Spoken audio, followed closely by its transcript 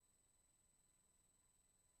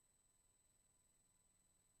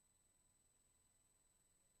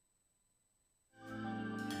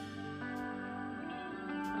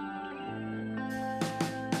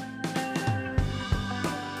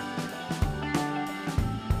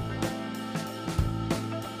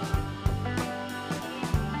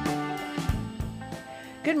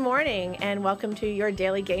Good morning and welcome to your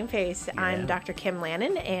Daily Game Face. I'm Yeah. Dr. Kim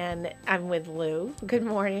Lannon and I'm with Lou. Good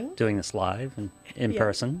morning. Doing this live and in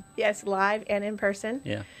person. Yes, live and in person.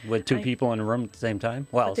 Yeah, with two people in a room at the same time.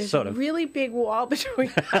 Well, There's sort a of. really big wall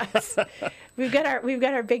between us. We've got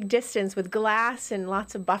our big distance with glass and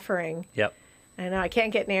lots of buffering. Yep. I know I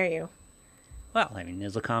can't get near you. Well, I mean,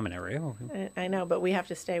 there's a common area. I know, but we have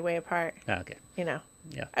to stay way apart. Okay. You know,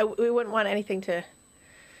 Yeah. we wouldn't want anything to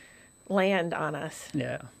land on us.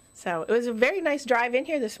 Yeah. So it was a very nice drive in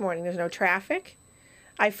here this morning. There's no traffic.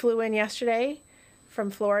 I flew in yesterday from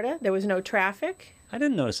Florida. There was no traffic. I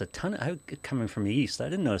didn't notice a ton. Coming from the east, I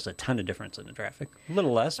didn't notice a ton of difference in the traffic. A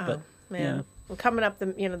little less, but Man, well, coming up the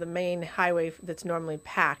main highway that's normally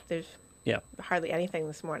packed, there's yeah. hardly anything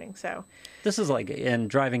this morning. So This is like, and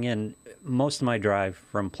driving in, most of my drive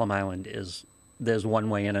from Plum Island is there's one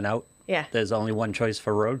way in and out. yeah, There's only one choice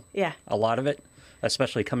for road. yeah, A lot of it,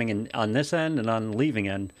 especially coming in on this end and on the leaving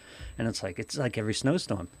end, and it's like every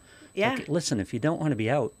snowstorm. yeah, Like, listen, if you don't want to be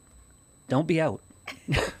out, don't be out.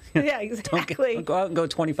 yeah, Don't exactly. go out and go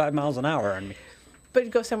 25 miles an hour on me.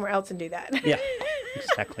 But go somewhere else and do that. Yeah,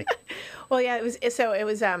 exactly. Well, yeah, it was.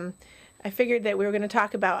 I figured that we were going to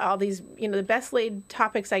talk about all these, the best laid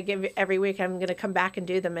topics I give every week. I'm going to come back and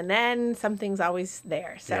do them, and then something's always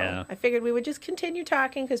there. So Yeah. I figured we would just continue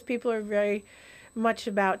talking because people are very much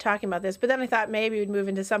about talking about this. But then I thought maybe we'd move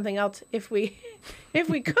into something else if we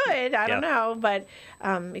could. I don't know, but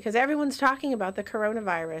because everyone's talking about the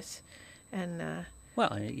coronavirus, and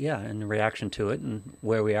Well, yeah, and the reaction to it and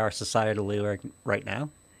where we are societally right now.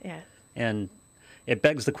 yeah, And it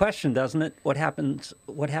begs the question, doesn't it? What happens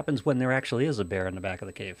when there actually is a bear in the back of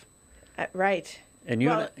the cave? right. And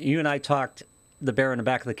you and I talked, the bear in the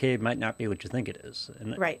back of the cave might not be what you think it is.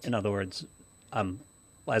 Right. In other words,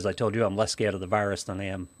 as I told you, I'm less scared of the virus than I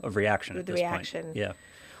am of reaction at The this reaction. point. Yeah.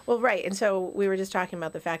 Well, right. And so we were just talking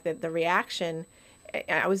about the fact that the reaction,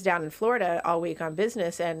 I was down in Florida all week on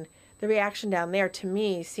business, and the reaction down there to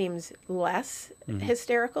me seems less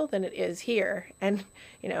hysterical than it is here. And,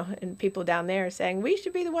 and people down there are saying we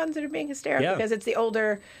should be the ones that are being hysterical Yeah. because it's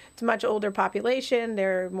a much older population.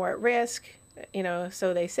 They're more at risk,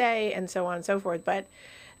 so they say, and so on and so forth. But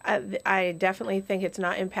I definitely think it's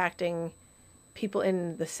not impacting people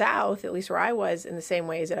in the South, at least where I was, in the same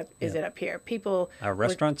way as it up here. People Are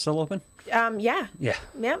restaurants still open? yeah. Yeah.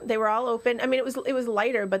 Yeah, they were all open. I mean, it was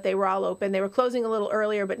lighter, but they were all open. They were closing a little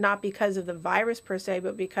earlier, but not because of the virus per se,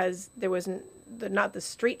 but because there wasn't not the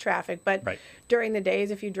street traffic. But Right. during the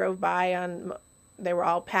days, if you drove by they were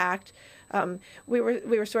all packed. We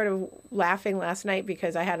were sort of laughing last night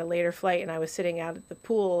because I had a later flight and I was sitting out at the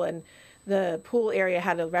pool, and the pool area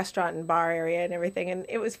had a restaurant and bar area and everything. And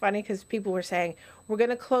it was funny because people were saying, we're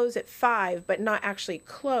going to close at 5, but not actually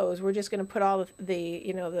close. We're just going to put all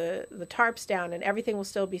the tarps down and everything will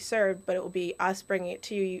still be served, but it will be us bringing it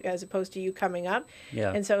to you as opposed to you coming up.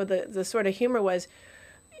 Yeah. And so the sort of humor was,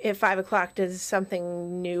 at 5 o'clock, does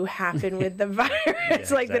something new happen with the virus? Like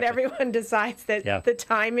exactly. that everyone decides that the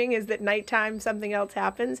timing is that nighttime something else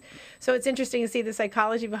happens. So it's interesting to see the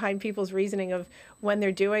psychology behind people's reasoning of when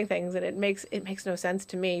they're doing things, and it makes no sense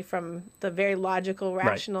to me from the very logical,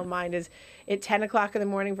 rational mind. Is at 10 o'clock in the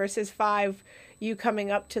morning versus 5, you coming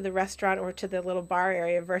up to the restaurant or to the little bar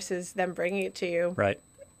area versus them bringing it to you? Right.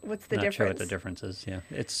 What's the Not difference? sure what the difference is. Yeah.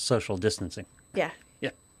 It's social distancing. Yeah,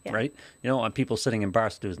 Yeah. Right? You don't want people sitting in bar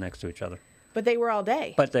stools next to each other. but they were all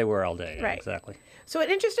day. But they were all day. Yeah, Right. Exactly. So an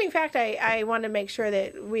interesting fact, I want to make sure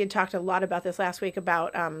that we had talked a lot about this last week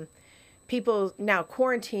about people now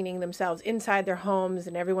quarantining themselves inside their homes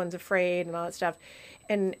and everyone's afraid and all that stuff.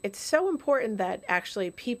 And it's so important that actually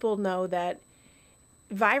people know that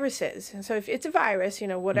viruses, and so if it's a virus,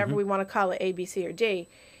 whatever we want to call it, A, B, C, or D,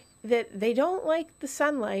 that they don't like the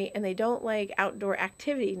sunlight and they don't like outdoor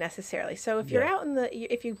activity necessarily. So if you're out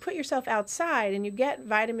if you put yourself outside and you get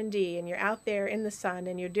vitamin D and you're out there in the sun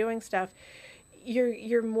and you're doing stuff,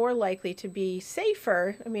 you're more likely to be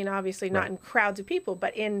safer. I mean, obviously not in crowds of people,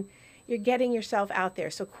 but you're getting yourself out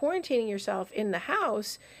there. So quarantining yourself in the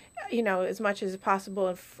house, as much as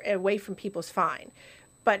possible away from people is fine.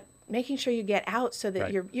 But making sure you get out so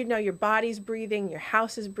that your body's breathing, your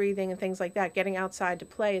house is breathing, and things like that. Getting outside to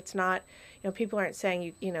play. It's not, people aren't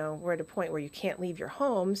saying we're at a point where you can't leave your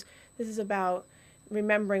homes. This is about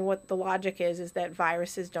remembering what the logic is that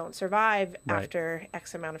viruses don't survive after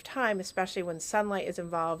X amount of time, especially when sunlight is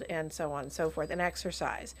involved and so on and so forth, and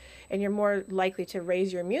exercise. And you're more likely to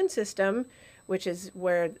raise your immune system, which is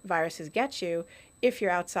where viruses get you, if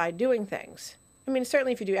you're outside doing things. I mean,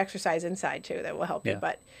 certainly if you do exercise inside too, that will help you.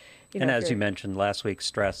 But And if as you you're- mentioned last week,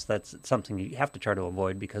 stress, that's something you have to try to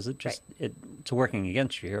avoid because it's working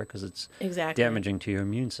against you here because it's Exactly. damaging to your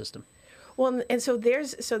immune system. Well, and so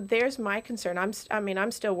there's my concern.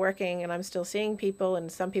 I'm still working and I'm still seeing people,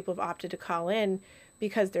 and some people have opted to call in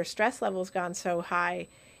because their stress level's gone so high.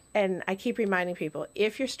 And I keep reminding people,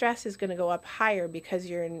 if your stress is going to go up higher because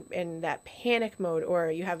you're in that panic mode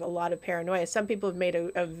or you have a lot of paranoia, some people have made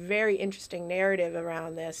a very interesting narrative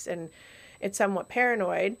around this, and it's somewhat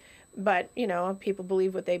paranoid. But, people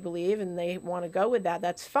believe what they believe and they want to go with that.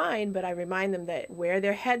 That's fine. But I remind them that where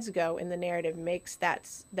their heads go in the narrative makes that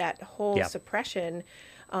whole Yeah. suppression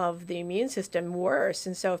of the immune system worse.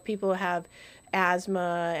 And so if people have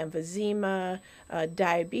asthma, emphysema,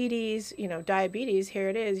 diabetes, diabetes, here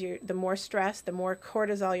it is. The more stress, the more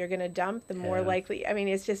cortisol you're going to dump, the more Yeah. likely. I mean,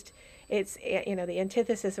 it's the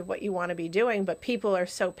antithesis of what you want to be doing. But people are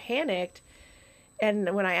so panicked.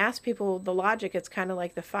 And when I ask people the logic, it's kind of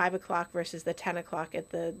like the 5 o'clock versus the 10 o'clock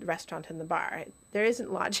at the restaurant and the bar. There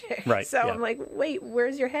isn't logic. Right, So yeah. I'm like, wait,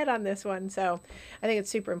 where's your head on this one? So I think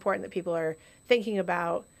it's super important that people are thinking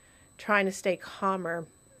about trying to stay calmer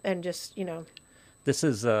and just, This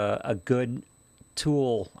is a good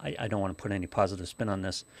tool. I don't want to put any positive spin on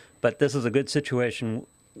this, but this is a good situation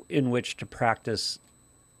in which to practice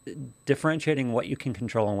differentiating what you can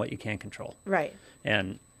control and what you can't control. right.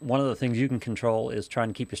 And one of the things you can control is trying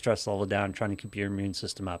to keep your stress level down, trying to keep your immune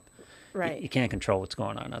system up. Right. You can't control what's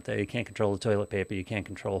going on out there. You can't control the toilet paper. You can't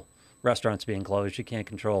control restaurants being closed. You can't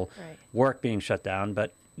control Right. work being shut down,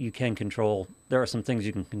 but you can control, there are some things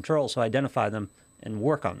you can control, so identify them and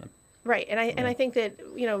work on them. Right. And I think that,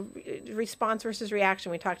 response versus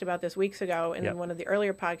reaction, we talked about this weeks ago in Yep. one of the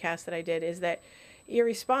earlier podcasts that I did, is that your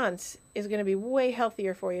response is going to be way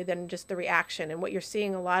healthier for you than just the reaction. And what you're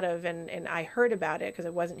seeing a lot of, and I heard about it because I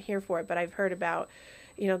wasn't here for it, but I've heard about,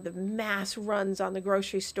 the mass runs on the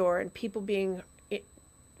grocery store and people being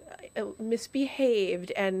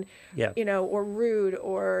misbehaved and, Yeah. or rude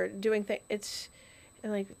or doing things.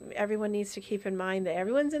 And like everyone needs to keep in mind that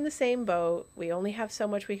everyone's in the same boat. We only have so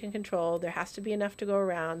much we can control. There has to be enough to go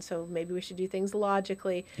around. So maybe we should do things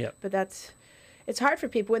logically. Yep. But it's hard for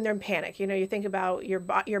people when they're in panic. You think about your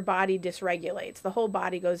body dysregulates. The whole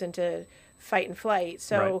body goes into fight and flight.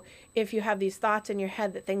 So Right. if you have these thoughts in your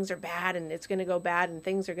head that things are bad and it's going to go bad and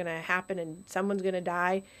things are going to happen and someone's going to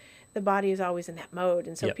die, the body is always in that mode.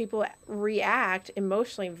 And so Yep. people react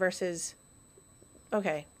emotionally versus,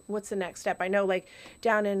 okay, what's the next step? I know, like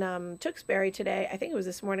down in Tewksbury today, I think it was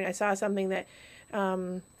this morning, I saw something that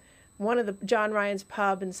one of the John Ryan's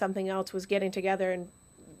Pub and something else was getting together and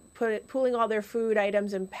pooling all their food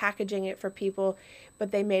items and packaging it for people.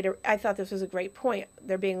 But I thought this was a great point.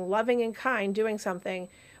 They're being loving and kind, doing something,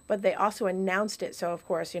 but they also announced it. So of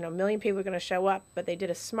course, a million people are going to show up, but they did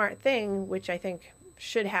a smart thing, which I think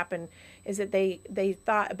should happen, is that they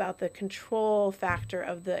thought about the control factor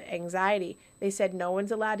of the anxiety. They said no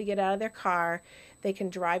one's allowed to get out of their car. They can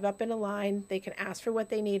drive up in a line. They can ask for what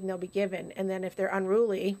they need and they'll be given. And then if they're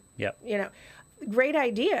unruly, Yep. great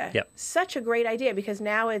idea. Yep. Such a great idea, because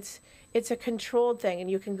now it's a controlled thing and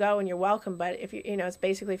you can go and you're welcome. But if it's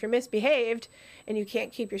basically if you're misbehaved and you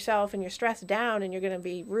can't keep yourself and your stress down and you're going to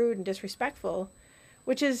be rude and disrespectful,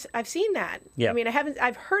 which is, I've seen that. Yeah. I mean,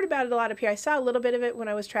 I've heard about it a lot up here. I saw a little bit of it when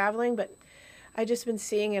I was traveling, but I just been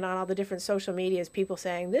seeing it on all the different social medias, people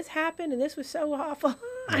saying this happened and this was so awful.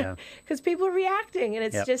 Yeah. Because people are reacting and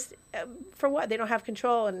it's Yep. just, for what? They don't have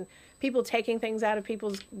control, and people taking things out of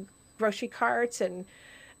people's grocery carts and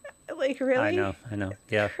like, really? I know.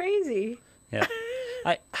 Yeah. Crazy. Yeah.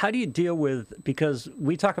 How do you deal with, because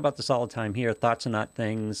we talk about this all the time here, thoughts are not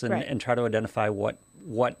things, and, Right. and try to identify what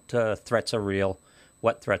threats are real,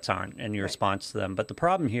 what threats aren't, and your Right. response to them. But the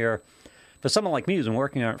problem here, for someone like me who's been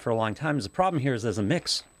working on it for a long time, is the problem here is there's a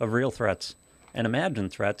mix of real threats and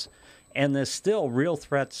imagined threats, and there's still real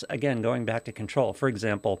threats, again, going back to control. For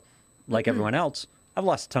example, like everyone else, I've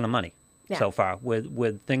lost a ton of money Yeah. so far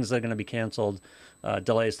with things that are going to be canceled,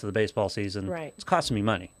 delays to the baseball season. Right. It's costing me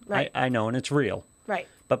money. Right. I know, and it's real. Right.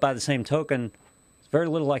 But by the same token, there's very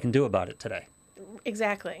little I can do about it today.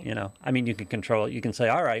 Exactly. I mean, you can control it. You can say,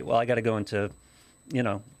 all right, well, I got to go into,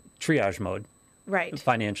 triage mode Right.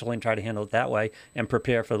 financially and try to handle it that way and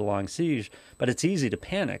prepare for the long siege. But it's easy to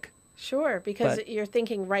panic. Sure, because But- you're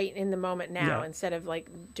thinking right in the moment now Yeah. instead of like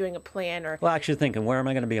doing a plan or Well, actually thinking, where am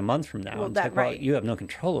I going to be a month from now? Well, And it's that- like, right. you have no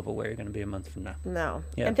control over where you're going to be a month from now. no.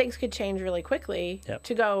 Yeah. And things could change really quickly Yep.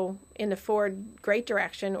 to go in the forward great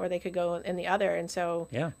direction, or they could go in the other. And so,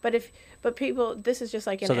 Yeah. but people, this is just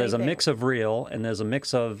like in So there's anything. a mix of real, and there's a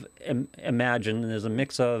mix of imagine, and there's a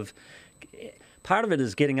mix of, part of it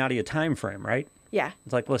is getting out of your time frame, right? Yeah.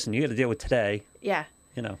 It's like, listen, you got to deal with today. Yeah.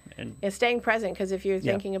 and Yeah, staying present, because if you're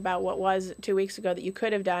thinking about what was 2 weeks ago that you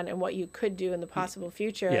could have done and what you could do in the possible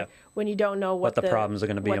future, when you don't know what the problems are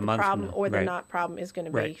going to be what a the month problem from now. or the Right. not problem is going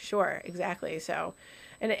to be. Right. Sure, exactly. So,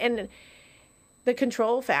 and the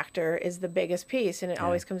control factor is the biggest piece, and it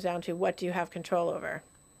always comes down to, what do you have control over?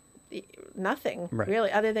 Nothing, Right. really,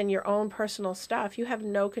 other than your own personal stuff. You have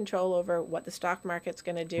no control over what the stock market's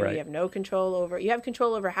going to do. Right. You have no control over, you have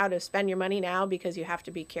control over how to spend your money now, because you have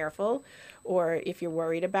to be careful, or if you're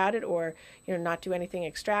worried about it, or, not do anything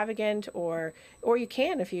extravagant, or you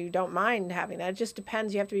can, if you don't mind having that. It just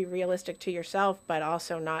depends. You have to be realistic to yourself, but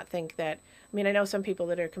also not think that, I mean, I know some people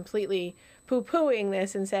that are completely poo-pooing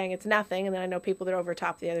this and saying it's nothing, and then I know people that are over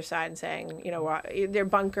top the other side and saying,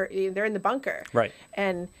 they're in the bunker. Right.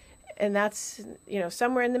 And that's,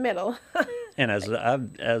 somewhere in the middle. And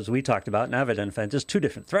as we talked about, and I've identified, there's two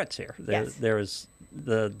different threats here. Yes. There is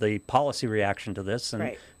the policy reaction to this, and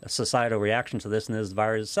Right. a societal reaction to this, and there's the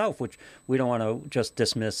virus itself, which we don't want to just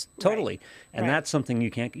dismiss totally. Right. And Right. that's something you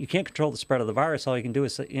can't control the spread of the virus. All you can do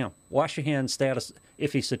is, wash your hands, stay out of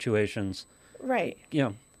iffy situations. Right.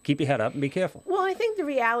 Keep your head up and be careful. Well, I think the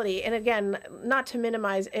reality, and again, not to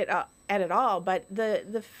minimize it at all, but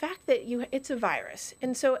the fact that it's a virus,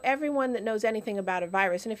 and so everyone that knows anything about a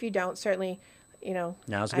virus, and if you don't, certainly,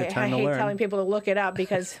 Now's a good time I to hate learn. telling people to look it up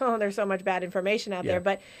because there's so much bad information out Yeah. there.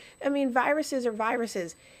 But I mean, viruses are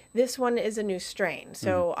viruses. This one is a new strain,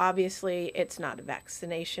 so obviously it's not a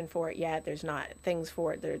vaccination for it yet. There's not things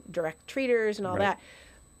for it. There are direct treaters and all Right. that.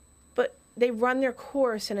 But they run their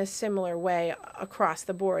course in a similar way across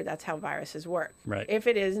the board. That's how viruses work. Right. If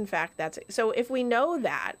it is, in fact, so if we know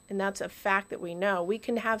that, and that's a fact that we know, we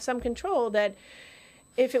can have some control that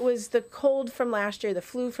if it was the cold from last year, the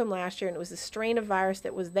flu from last year, and it was the strain of virus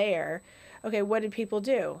that was there, okay, what did people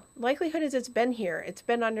do? Likelihood is it's been here. It's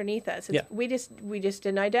been underneath us. Yeah. We just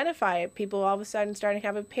didn't identify it. People all of a sudden starting to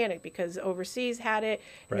have a panic because overseas had it,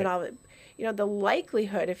 and then Right. all the, the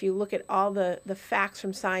likelihood, if you look at all the facts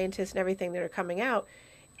from scientists and everything that are coming out,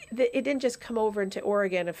 it didn't just come over into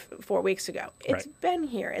Oregon 4 weeks ago. It's Right. been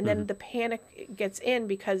here. And then the panic gets in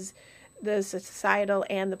because the societal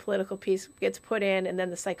and the political piece gets put in, and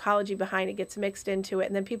then the psychology behind it gets mixed into it.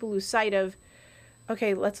 And then people lose sight of,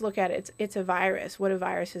 okay, let's look at it. It's a virus. What do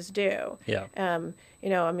viruses do? Yeah.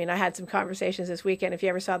 I mean, I had some conversations this weekend. If you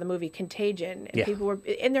ever saw the movie Contagion, and Yeah. people were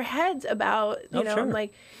in their heads about, Oh, sure. I'm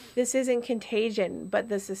like, this isn't contagion, but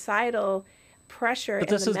the societal pressure But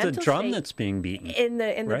and this the is the mental drum state that's being beaten.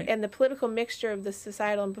 Right. and the political mixture of the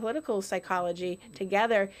societal and political psychology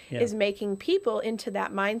together Yeah. is making people into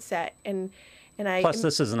that mindset. And I Plus,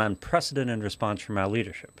 this is an unprecedented response from our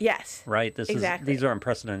leadership. yes, Right? exactly. These are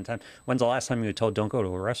unprecedented times. When's the last time you were told don't go to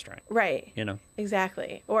a restaurant? right.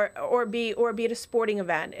 Exactly. Or be at a sporting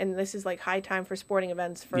event, and this is like high time for sporting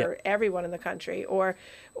events for Yeah. everyone in the country, or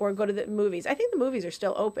go to the movies. I think the movies are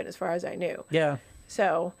still open as far as I knew. Yeah,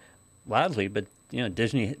 So loudly, but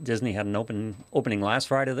Disney had an opening last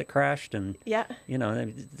Friday that crashed, and yeah.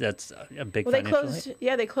 that's a big Well, they financial closed. hit.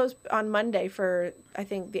 Yeah, they closed on Monday for I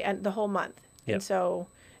think the whole month, Yep. and so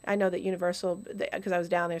I know that Universal, because I was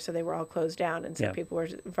down there, so they were all closed down, and so Yeah. people were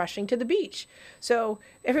rushing to the beach. So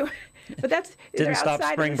everyone, but that's Didn't they're stop outside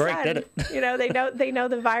in spring the break, sun. did it? They know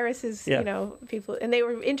the virus is Yeah. people, and they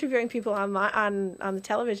were interviewing people on the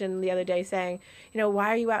television the other day saying,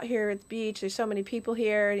 why are you out here at the beach? There's so many people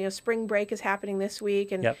here. Spring break is happening this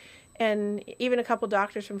week, and Yep. and even a couple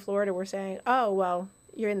doctors from Florida were saying, oh well,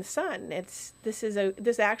 you're in the sun.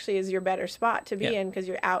 This actually is your better spot to be Yeah. in because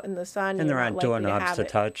you're out in the sun. And there you're aren't not likely doorknobs have to it.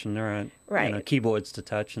 touch, and there aren't Right. keyboards to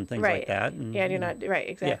touch, and things Right. like that. And, Yeah, and you're not right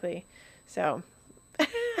exactly. So I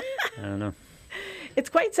don't know. it's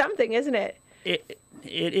quite something, isn't it? It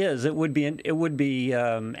is. It would be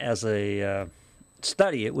as a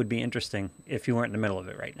study. It would be interesting if you weren't in the middle of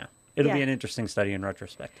it right now. It'll be Yeah. an interesting study in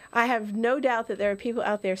retrospect. I have no doubt that there are people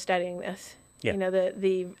out there studying this. Yeah.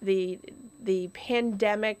 The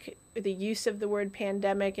pandemic, the use of the word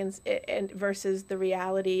pandemic and versus the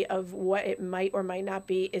reality of what it might or might not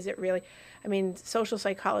be. Is it really? I mean, social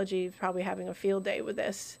psychology is probably having a field day with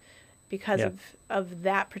this because Yeah. of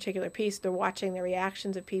that particular piece. They're watching the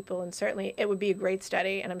reactions of people, and certainly it would be a great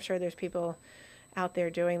study, and I'm sure there's people out there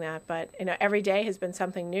doing that. But every day has been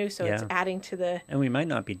something new, so it's Yeah. adding to the And we might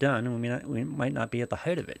not be done, and we might not be at the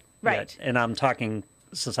height of it Right. yet. And I'm talking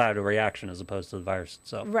societal reaction as opposed to the virus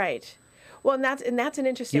itself. right. Well, and that's an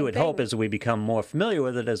interesting. You would thing. hope as we become more familiar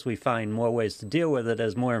with it, as we find more ways to deal with it,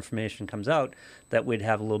 as more information comes out, that we'd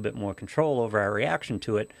have a little bit more control over our reaction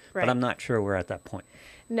to it. Right. But I'm not sure we're at that point.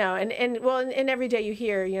 No, and every day you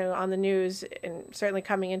hear, on the news, and certainly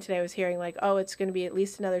coming in today, I was hearing like, oh, it's going to be at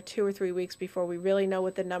least another 2 or 3 weeks before we really know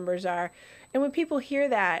what the numbers are. And when people hear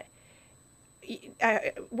that,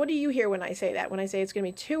 what do you hear when I say that? When I say it's going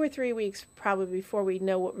to be 2 or 3 weeks probably before we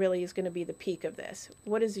know what really is going to be the peak of this.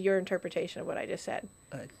 What is your interpretation of what I just said?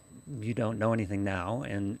 You don't know anything now,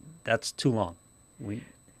 and that's too long. We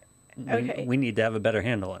need to have a better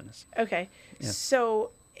handle on this. Okay. Yeah.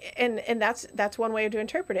 So, and that's one way to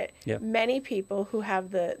interpret it. Yeah. Many people who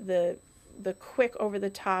have the quick over the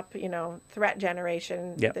top, threat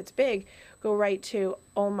generation that's big, go right to,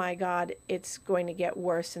 oh my God, it's going to get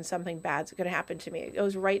worse and something bad's going to happen to me. It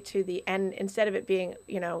goes right to the end instead of it being,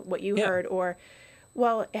 what you heard, or,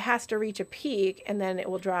 well, it has to reach a peak and then it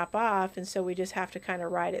will drop off. And so we just have to kind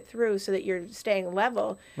of ride it through so that you're staying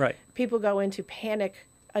level. Right. People go into panic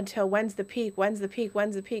until when's the peak,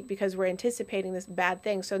 because we're anticipating this bad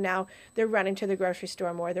thing. So now they're running to the grocery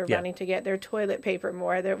store more. They're running to get their toilet paper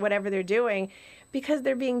more, whatever they're doing, because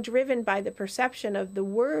they're being driven by the perception of the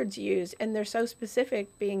words used. And they're so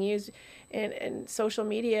specific, being used in social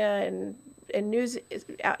media and news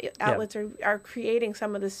outlets are creating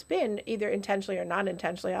some of the spin, either intentionally or not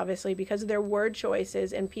intentionally, obviously, because of their word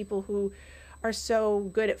choices and people who are so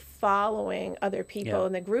good at following other people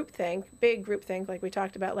in the big groupthink, like we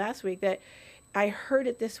talked about last week, that I heard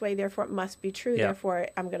it this way, therefore it must be true, therefore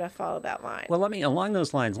I'm going to follow that line. Well, along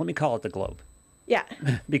those lines, let me call it the Globe. Yeah.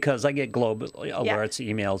 Because I get Globe alerts,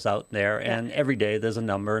 emails out there, and every day there's a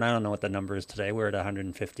number, and I don't know what the number is today. We're at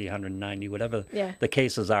 150, 190, whatever the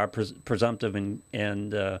cases are, presumptive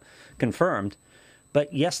and confirmed.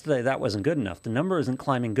 But yesterday that wasn't good enough. The number isn't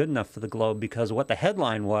climbing good enough for the Globe because what the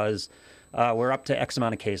headline was, we're up to X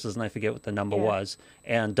amount of cases, and I forget what the number was.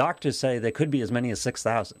 And doctors say there could be as many as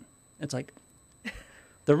 6,000. It's like,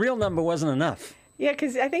 the real number wasn't enough. Yeah,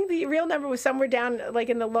 because I think the real number was somewhere down like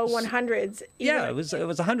in the low 100s. Yeah, it was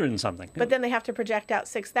 100 and something. But then they have to project out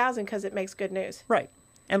 6,000 because it makes good news. Right.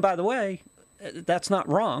 And by the way, that's not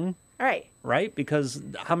wrong. Right. Right? Because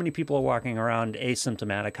how many people are walking around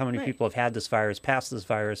asymptomatic? How many people have had this virus, passed this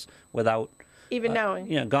virus without even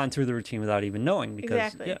knowing? Gone through the routine without even knowing.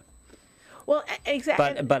 Because, exactly. Well,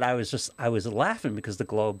 exactly. But I was laughing because the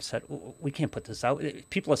Globe said, we can't put this out.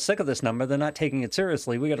 People are sick of this number. They're not taking it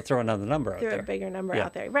seriously. We got to throw another number out there. Throw a bigger number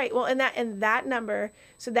out there. Right. Well, and that number,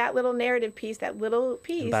 so that little narrative piece,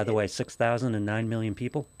 And by the way, 6,009 million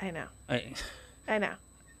people. I know. I know.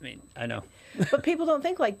 I know. But people don't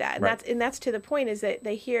think like that. And right. that's to the point, is that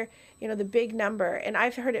they hear, the big number, and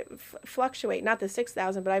I've heard it fluctuate, not the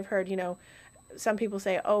 6,000, but I've heard, some people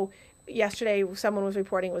say, oh, yesterday someone was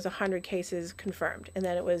reporting it was 100 cases confirmed, and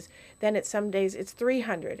then it's some days it's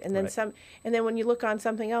 300, and then right. and then when you look on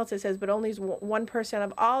something else, it says, but only 1%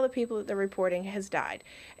 of all the people that they're reporting has died.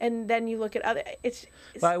 And then you look at other,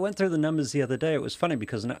 well, I went through the numbers the other day. It was funny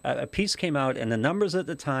because a piece came out, and the numbers at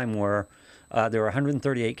the time were there were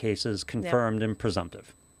 138 cases confirmed and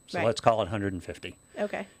presumptive. So right. let's call it 150.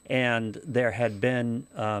 Okay. And there had been,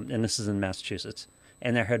 and this is in Massachusetts,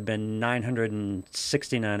 and there had been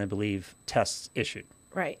 969, I believe, tests issued.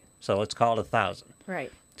 Right. So let's call it 1,000.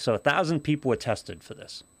 Right. So 1,000 people were tested for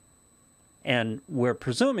this. And we're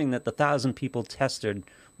presuming that the 1,000 people tested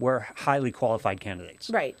were highly qualified candidates.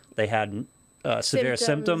 Right. They had severe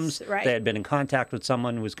symptoms. Right. They had been in contact with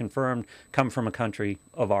someone who was confirmed, come from a country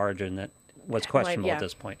of origin that was questionable at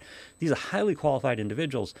this point. These are highly qualified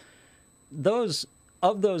individuals.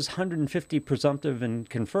 Of those 150 presumptive and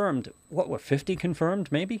confirmed, what were 50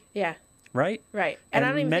 confirmed maybe? Yeah. Right? Right. And I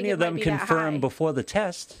don't even many think of them confirmed before the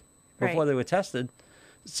test, before they were tested.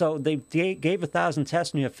 So they gave 1,000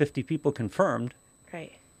 tests, and you have 50 people confirmed.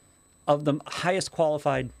 Right. Of the highest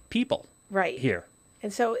qualified people. Right. Here.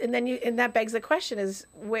 And so, and that begs the question: is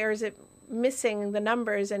where is it missing the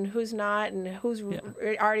numbers, and who's not, and who's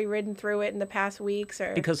already ridden through it in the past weeks?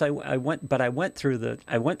 Or because I went through the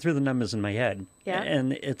numbers in my head. Yeah.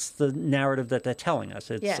 And it's the narrative that they're telling us.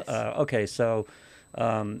 It's yes. Okay. So,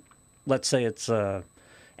 let's say it's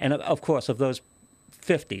and of course of those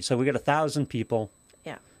 50, so we got 1,000 people.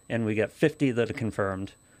 Yeah. And we got 50 that are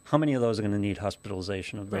confirmed. How many of those are going to need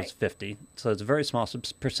hospitalization of those right. 50? So it's a very small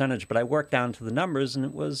percentage, but I worked down to the numbers,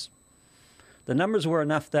 and the numbers were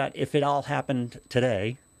enough that if it all happened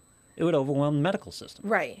today, it would overwhelm the medical system.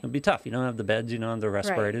 Right. It would be tough. You don't have the beds, you don't have the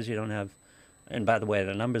respirators, right. you don't have, and by the way,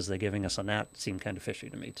 the numbers they're giving us on that seem kind of fishy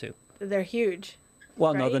to me too. They're huge.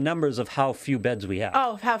 Well, right? no, the numbers of how few beds we have.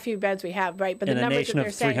 Oh, how few beds we have, right. But in the a numbers nation that they're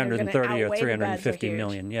of saying 330 or 350 are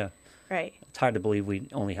million, yeah. Right. It's hard to believe we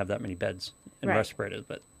only have that many beds and right. respirators,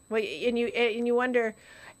 but... Well, and you wonder,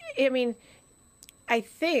 I mean, I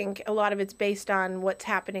think a lot of it's based on what's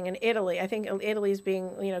happening in Italy. I think Italy's being,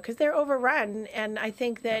 because they're overrun, and I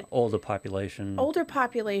think that Older population,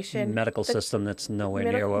 medical the system that's nowhere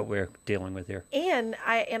near what we're dealing with here. And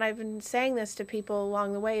I've been saying this to people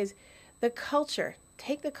along the way is the culture.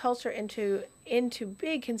 Take the culture into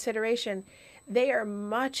big consideration. They are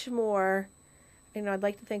much more, I'd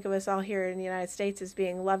like to think of us all here in the United States as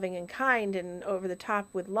being loving and kind and over the top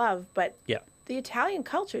with love, but Yeah. the Italian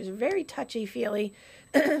culture is very touchy-feely.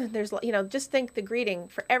 There's, just think the greeting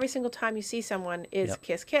for every single time you see someone is Yep.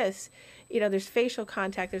 kiss, kiss. There's facial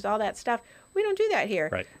contact. There's all that stuff. We don't do that here.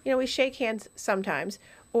 Right. We shake hands sometimes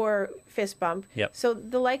or fist bump. Yep. So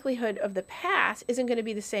the likelihood of the pass isn't going to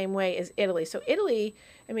be the same way as Italy. So Italy,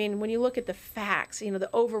 when you look at the facts, the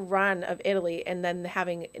overrun of Italy and then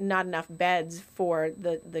having not enough beds for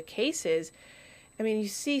the cases, you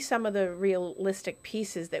see some of the realistic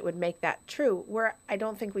pieces that would make that true, where I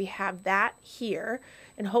don't think we have that here.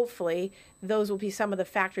 And hopefully those will be some of the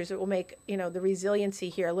factors that will make, the resiliency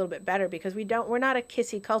here a little bit better, because we're not a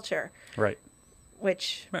kissy culture. Right.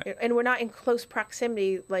 Right. And we're not in close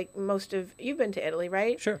proximity like most of, you've been to Italy,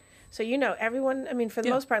 right? Sure. So everyone, for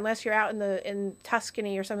the most part, unless you're out in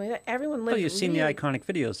Tuscany or something like that, everyone lives. Well, you've seen the iconic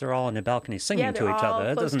videos. They're all on the balconies singing to each all other.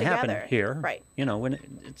 That close doesn't happen together. here. Right. When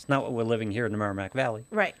it's not what we're living here in the Merrimack Valley.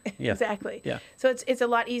 Right. Yeah. Exactly. Yeah. So it's a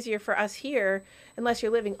lot easier for us here, unless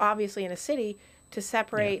you're living obviously in a city, to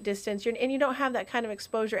separate distance. And you don't have that kind of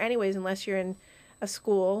exposure anyways, unless you're in a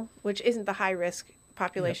school, which isn't the high risk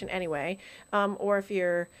population anyway, or if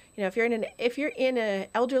you're in a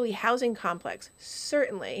elderly housing complex,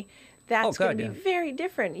 certainly that's going to be very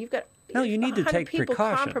different. You've got you need to 100 take people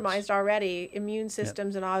precautions. compromised already, immune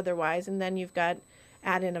systems and otherwise, and then you've got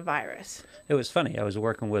add in a virus. It was funny. I was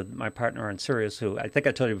working with my partner on Sirius, who I think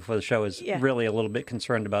I told you before the show is really a little bit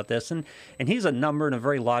concerned about this, and he's a number and a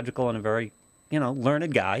very logical and a very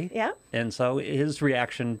learned guy. Yeah. And so his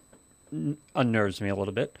reaction unnerves me a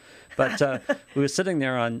little bit. But we were sitting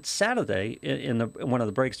there on Saturday in one of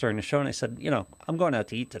the breaks during the show, and I said, I'm going out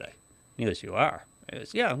to eat today. And he goes, "You are?" I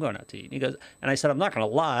goes, "Yeah, I'm going out to eat." And he goes, and I said, "I'm not going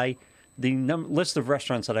to lie. The list of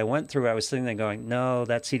restaurants that I went through, I was sitting there going, no,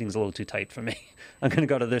 that seating's a little too tight for me. I'm going to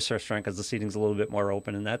go to this restaurant because the seating's a little bit more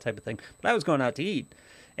open and that type of thing." But I was going out to eat.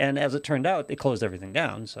 And as it turned out, they closed everything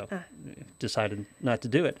down, so decided not to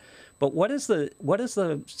do it. But what is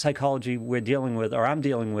the psychology we're dealing with, or I'm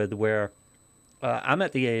dealing with, where I'm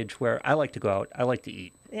at the age where I like to go out, I like to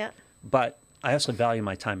eat. Yeah. But I also value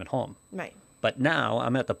my time at home. Right. But now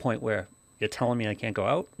I'm at the point where you're telling me I can't go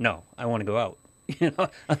out? No, I want to go out.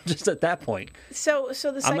 I'm just at that point. So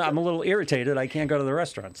I'm a little irritated. I can't go to the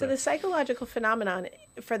restaurant. So the psychological phenomenon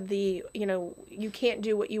for the, you can't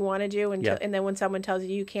do what you want to do until, and then when someone tells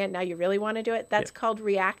you can't, now you really want to do it. That's called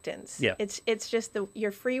reactance. Yeah. It's just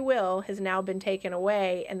your free will has now been taken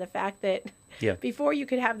away, and the fact that before you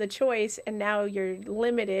could have the choice, and now you're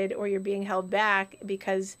limited or you're being held back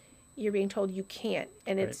because you're being told you can't,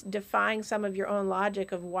 and it's defying some of your own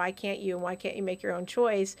logic of why can't you and why can't you make your own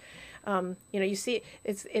choice. You see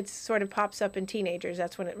it sort of pops up in teenagers.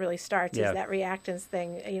 That's when it really starts. Is that reactance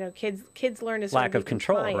thing. Kids learn to sort lack of of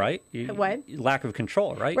control, compliant. right? What? Lack of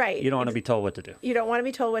control, right? Right. You don't want to be told what to do. You don't want to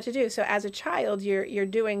be told what to do. So as a child, you're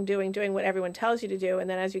doing what everyone tells you to do, and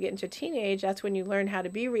then as you get into teenage, that's when you learn how to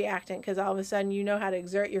be reactant, because all of a sudden you know how to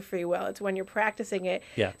exert your free will. It's when you're practicing it.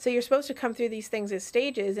 Yeah. So you're supposed to come through these things as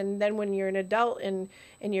stages, and then when you're an adult and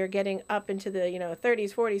you're getting up into the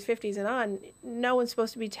 30s, 40s, 50s, and on, no one's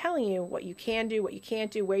supposed to be telling you what you can do, what you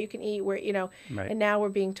can't do, where you can eat, where Right. And now we're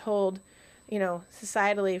being told,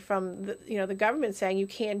 societally from the government saying you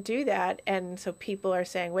can't do that, and so people are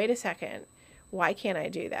saying, wait a second, why can't I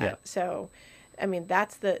do that? Yeah. So,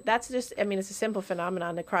 that's just it's a simple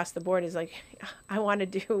phenomenon across the board. Is like, I want to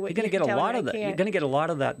do what you're going to get a lot of that. Can't. You're going to get a lot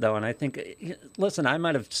of that, though. And I think, listen, I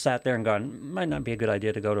might have sat there and gone, might not be a good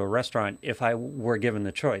idea to go to a restaurant if I were given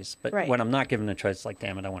the choice. But when I'm not given the choice, it's like,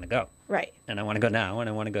 damn it, I want to go. Right. And I want to go now, and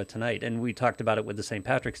I want to go tonight. And we talked about it with the St.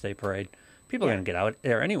 Patrick's Day parade. People are going to get out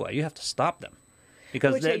there anyway. You have to stop them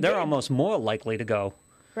because they're almost more likely to go.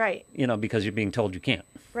 Right. Because you're being told you can't.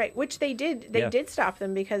 Right, which they did. They did stop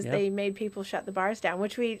them because they made people shut the bars down,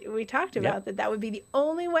 which we talked about, that would be the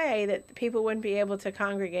only way that people wouldn't be able to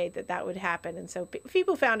congregate, that would happen. And so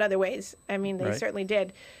people found other ways. They certainly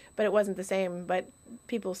did, but it wasn't the same. But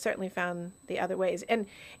people certainly found the other ways.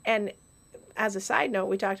 And as a side note,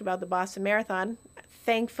 we talked about the Boston Marathon.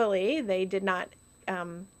 Thankfully, they did not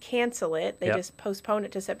cancel it. They just postponed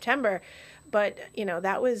it to September. But,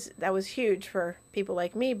 that was huge for people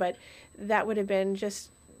like me, but that would have been just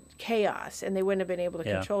chaos, and they wouldn't have been able to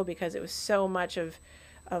control because it was so much of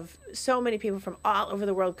of so many people from all over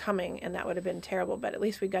the world coming, and that would have been terrible. But at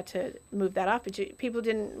least we got to move that off. But people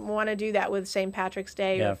didn't want to do that with St. Patrick's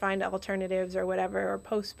Day or find alternatives or whatever, or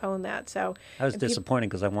postpone that. So I was disappointed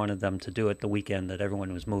because I wanted them to do it the weekend that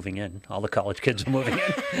everyone was moving in. All the college kids were moving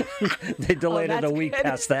in. They delayed it a week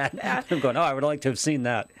past that. Yeah. I'm going, I would like to have seen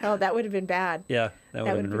that. Oh, that would have been bad. Yeah, that would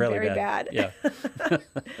have been really very bad. Yeah.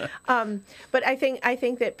 But I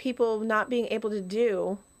think that people not being able to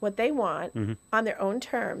do what they want on their own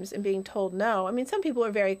terms and being told no. I mean, some people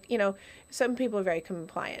are very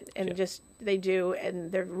compliant and just they do,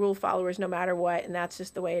 and they're rule followers no matter what, and that's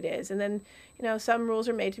just the way it is. And then, some rules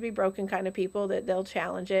are made to be broken kind of people that they'll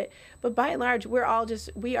challenge it. But by and large,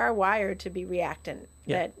 we are wired to be reactant.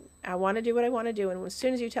 Yeah. That I want to do what I want to do, and as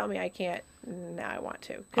soon as you tell me I can't, now I want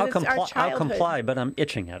to. I'll comply, but I'm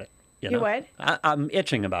itching at it. You what? I'm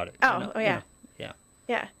itching about it. Oh, yeah.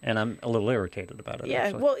 Yeah. And I'm a little irritated about it. Yeah.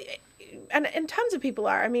 Actually. Well, and tons of people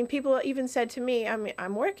are. I mean, people even said to me,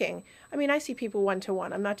 I'm working. I mean, I see people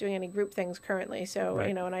one-to-one. I'm not doing any group things currently. So,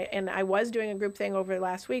 right. and I was doing a group thing over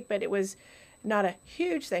last week, but it was not a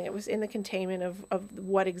huge thing. It was in the containment of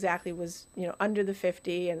what exactly was, under the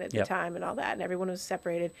 50 and at the time and all that, and everyone was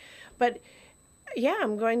separated. But yeah,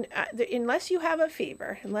 I'm going, unless you have a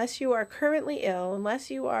fever, unless you are currently ill,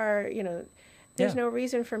 unless you are, there's no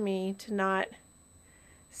reason for me to not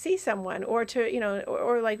see someone, or to,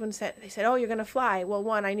 or like when they said, oh, you're going to fly. Well,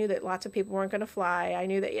 one, I knew that lots of people weren't going to fly. I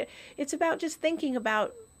knew that it's about just thinking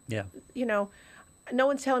about, no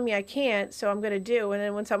one's telling me I can't, so I'm going to do. And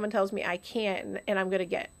then when someone tells me I can't and I'm going to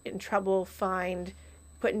get in trouble, fined,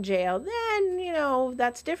 put in jail, then,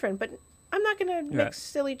 that's different. But I'm not going to make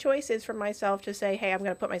silly choices for myself to say, hey, I'm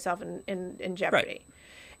going to put myself in jeopardy. Right.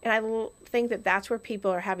 And I think that that's where people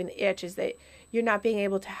are having the itch, is that you're not being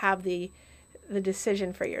able to have the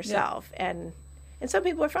decision for yourself. And some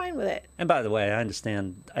people are fine with it. And by the way, I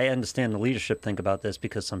understand the leadership think about this,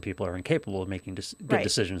 because some people are incapable of making good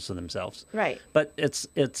decisions for themselves. Right. But it's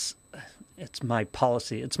my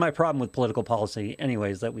policy. It's my problem with political policy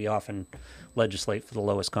anyways, that we often legislate for the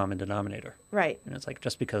lowest common denominator. Right. And it's like,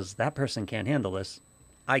 just because that person can't handle this,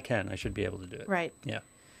 I should be able to do it. Right. Yeah.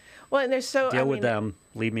 Well, and there's Deal with them.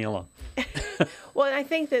 Leave me alone. Well, and I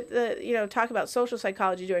think that talk about social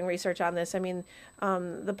psychology doing research on this. I mean,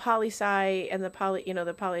 the poli-sci and the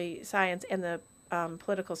poli-science and the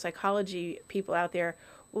political psychology people out there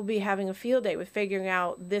will be having a field day with figuring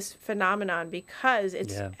out this phenomenon, because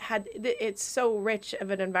it's so rich of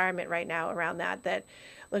an environment right now around that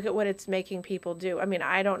look at what it's making people do. I mean,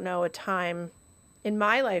 I don't know a time in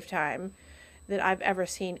my lifetime that I've ever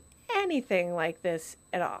seen anything like this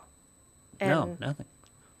at all. No, nothing.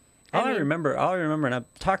 All I remember, and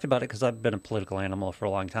I've talked about it because I've been a political animal for a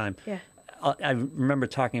long time. Yeah. I remember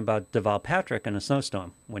talking about Deval Patrick in a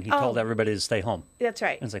snowstorm when he told everybody to stay home. That's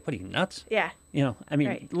right. And it's like, what are you, nuts? Yeah.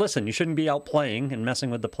 Listen, you shouldn't be out playing and messing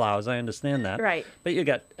with the plows. I understand that. Right. But you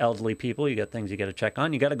got elderly people, you got things you got to check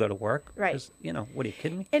on. You got to go to work. Right. What are you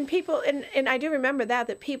kidding me? And people, and I do remember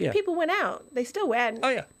that people went out. They still went. Oh,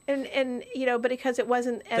 yeah. And but because it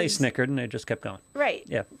wasn't as... They snickered and they just kept going. Right.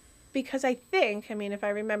 Yeah. Because I think, if I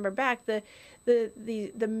remember back, the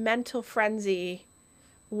mental frenzy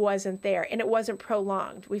wasn't there, and it wasn't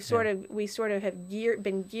prolonged. We sort of have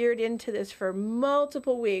been geared into this for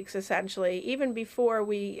multiple weeks, essentially, even before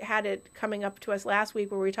we had it coming up to us last week,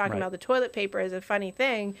 where we were talking about the toilet paper as a funny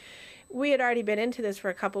thing. We had already been into this for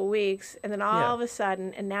a couple of weeks, and then all of a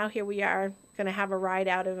sudden, and now here we are going to have a ride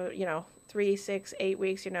out of 3, 6, 8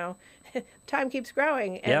 weeks. Time keeps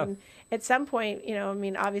growing, and at some point,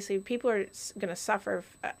 obviously people are going to suffer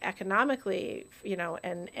economically,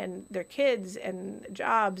 and their kids and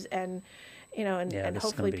jobs, and and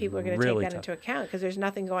hopefully people are going to take that into account, because there's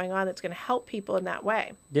nothing going on that's going to help people in that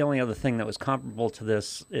way. The only other thing that was comparable to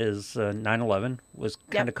this is 9/11 was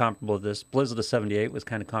kind of comparable to this. Blizzard of '78 was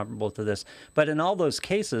kind of comparable to this. But in all those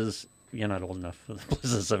cases, you're not old enough for the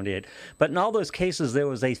Blizzard of '78, but in all those cases, there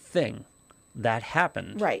was a thing that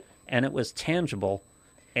happened. Right. And it was tangible,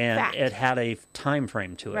 and it had a time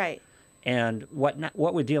frame to it. Right. And what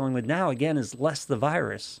we're dealing with now, again, is less the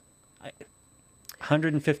virus.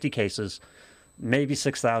 150 cases, maybe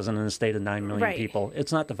 6,000 in a state of 9 million people.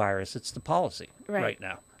 It's not the virus, it's the policy right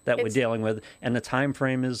now that we're dealing with. And the time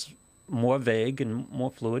frame is more vague and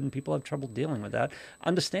more fluid, and people have trouble dealing with that,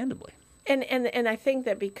 understandably. And I think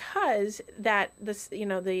that because that this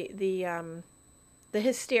the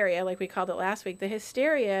hysteria, like we called it last week, the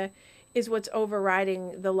hysteria is what's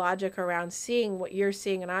overriding the logic around seeing what you're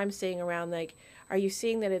seeing and I'm seeing around, like, are you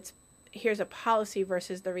seeing that here's a policy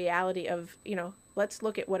versus the reality of, let's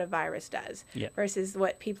look at what a virus does versus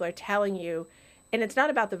what people are telling you and it's not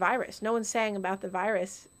about the virus. No one's saying about the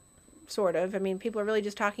virus, sort of. I mean, people are really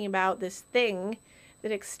just talking about this thing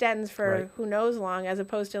that extends for Right. who knows long, as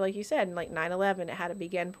opposed to, like you said, like 9/11, it had a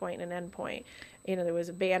begin point and an end point. You know, there was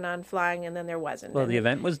a ban on flying, and then there wasn't. Well, And the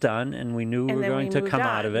event was done, and we knew we And were then going we to moved come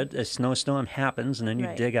out of on. it. A snowstorm happens, and then you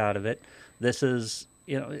Right. dig out of it. This is,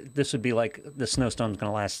 this would be like the snowstorm's going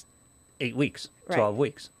to last 8 weeks, Right. 12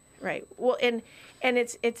 weeks. Right. Well, and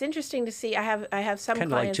it's interesting to see. I have some Kind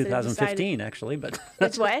of like clients that have 2015, decided, actually, but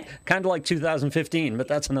It's what? kind of like 2015, but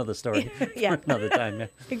that's another story Yeah. for another time. Yeah.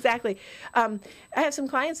 Exactly. I have some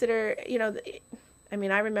clients that are, I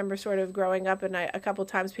mean, I remember sort of growing up, and a couple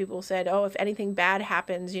times people said, "Oh, if anything bad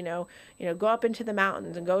happens, go up into the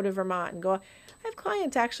mountains and go to Vermont and go." I have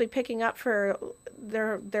clients actually picking up for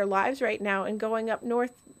their lives right now and going up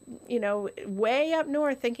north, way up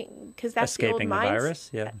north, thinking, because that's Escaping the the old virus,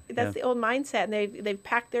 yeah. That's the old mindset, and they've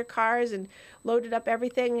packed their cars and loaded up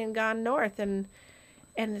everything and gone north, and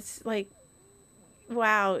it's like,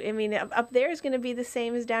 wow. I mean, up there is going to be the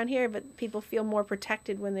same as down here, but people feel more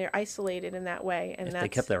protected when they're isolated in that way. And If that's, they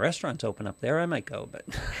kept their restaurants open up there, I might go, but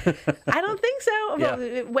I don't think so. Yeah.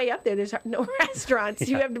 Well, way up there, there's no restaurants.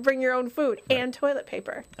 You Yeah. have to bring your own food and toilet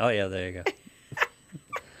paper. oh yeah, there you go.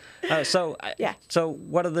 Yeah. So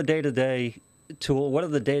what are the day-to-day what are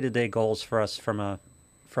the day-to-day goals for us from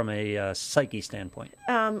a psyche standpoint?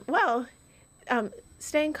 Well,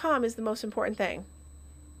 staying calm is the most important thing.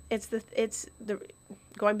 It's the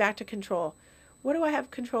going back to control. What do I have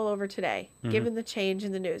control over today, given the change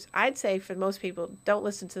in the news? I'd say for most people, don't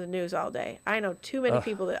listen to the news all day. I know too many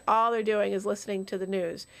people that all they're doing is listening to the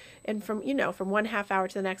news. And from one half hour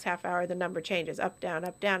to the next half hour, the number changes, up, down,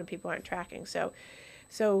 and people aren't tracking. So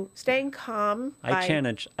staying calm. I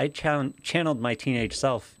channeled my teenage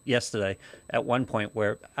self yesterday at one point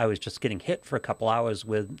where I was just getting hit for a couple hours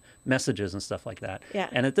with messages and stuff like that. Yeah.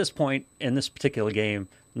 And at this point in this particular game,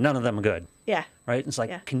 none of them are good. Yeah. Right? It's like,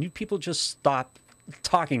 Yeah. can you people just stop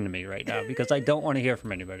talking to me right now? Because I don't want to hear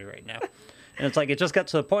from anybody right now. And it's like, it just got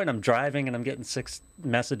to the point I'm driving and I'm getting 6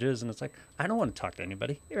 messages and it's like, I don't want to talk to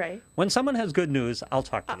anybody. Right. When someone has good news, I'll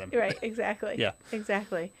talk to them. Right. Exactly. Yeah.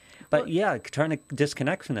 Exactly. But yeah, trying to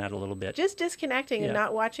disconnect from that a little bit. Just disconnecting and Yeah.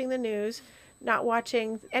 not watching the news, not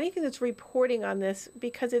watching anything that's reporting on this,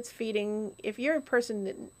 because it's feeding. If you're a person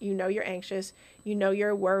that you're anxious, you're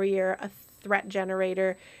a worrier, a threat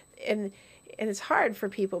generator, and it's hard for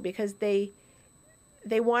people because they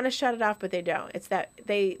want to shut it off, but they don't. It's that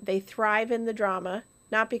they thrive in the drama,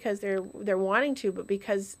 not because they're wanting to, but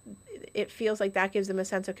because it feels like that gives them a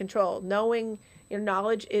sense of control. Knowing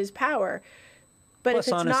knowledge is power. But Plus,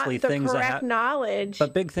 if it's honestly, not the things that correct knowledge,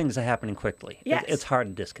 But big things are happening quickly. Yes. It's hard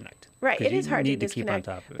to disconnect. right, 'Cause it is hard you need to to keep disconnect.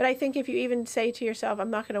 on top of it. But I think if you even say to yourself,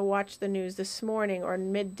 "I'm not going to watch the news this morning or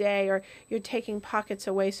midday," or you're taking pockets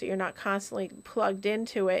away so you're not constantly plugged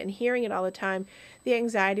into it and hearing it all the time, the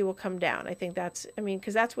anxiety will come down. I think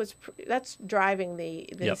because that's driving the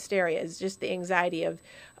Yep. hysteria, is just the anxiety of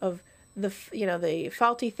the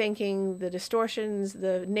faulty thinking, the distortions,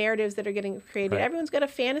 the narratives that are getting created. Right. Everyone's got a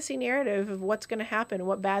fantasy narrative of what's going to happen,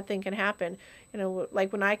 what bad thing can happen.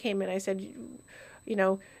 Like when I came in, I said,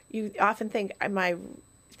 you often think, am I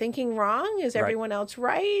thinking wrong? Is Right. everyone else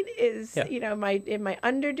right? Is, Yeah. am I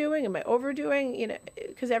underdoing? Am I overdoing?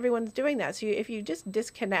 Because everyone's doing that. So if you just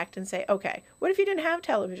disconnect and say, okay, what if you didn't have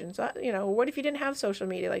television? So, what if you didn't have social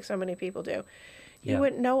media like so many people do? You Yeah.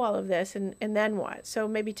 wouldn't know all of this, and then what? So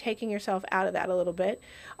maybe taking yourself out of that a little bit.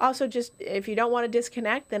 Also, just if you don't want to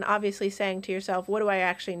disconnect, then obviously saying to yourself, what do I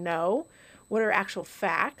actually know? What are actual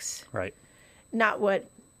facts? Right. Not what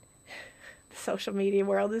the social media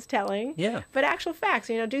world is telling. Yeah. But actual facts.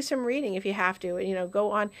 Do some reading if you have to.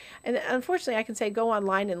 Go on. And unfortunately, I can say go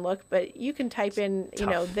online and look, but you can type in,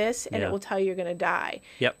 Tough. this, and Yeah. it will tell you you're going to die.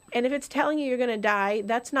 Yep. And if it's telling you you're going to die,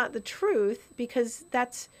 that's not the truth, because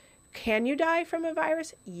can you die from a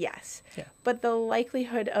virus? Yes. Yeah. But the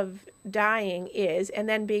likelihood of dying is, and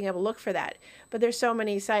then being able to look for that. But there's so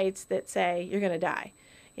many sites that say you're going to die.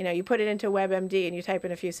 You put it into WebMD and you type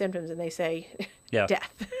in a few symptoms and they say Yeah.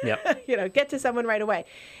 death. Yep. Get to someone right away.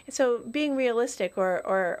 So being realistic,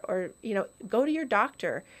 or go to your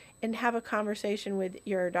doctor and have a conversation with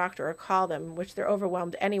your doctor, or call them, which they're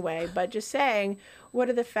overwhelmed anyway, but just saying, what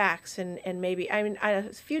are the facts? And maybe, a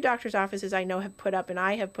few doctor's offices I know have put up, and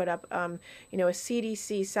I have put up, a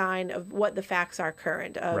CDC sign of what the facts are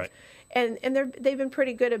current of. Right. And they've been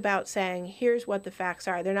pretty good about saying, here's what the facts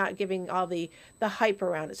are. They're not giving all the hype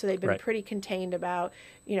around it. So they've been Right. pretty contained about,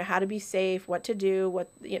 how to be safe, what to do,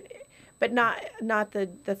 but not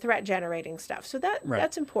the threat generating stuff. So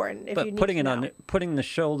that's important. If you But need putting to it know. on putting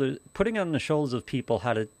on the shoulders of people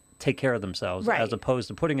how to take care of themselves, Right. as opposed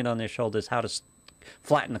to putting it on their shoulders how to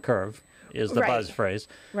flatten the curve is the Right. buzz phrase.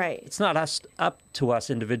 Right. It's not up to us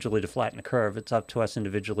individually to flatten the curve. It's up to us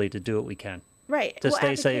individually to do what we can Right. to Well,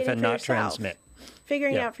 stay safe advocating and for not yourself. transmit.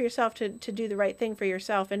 Figuring Yeah. out for yourself to do the right thing for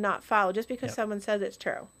yourself and not follow just because Yeah. someone says it's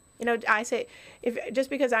true. You know, I say, if just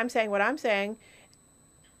because I'm saying what I'm saying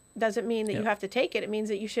doesn't mean that you Yeah. have to take it. It means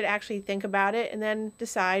that you should actually think about it and then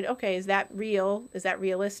decide, okay, is that real? Is that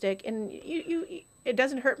realistic? And it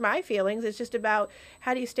doesn't hurt my feelings. It's just about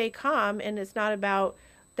how do you stay calm, and it's not about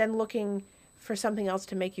then looking for something else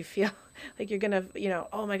to make you feel like you're gonna,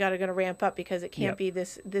 oh my God, I'm gonna ramp up because it can't Yep. be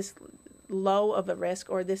this low of a risk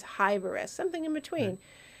or this high of a risk. Something in between.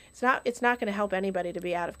 Right. It's not going to help anybody to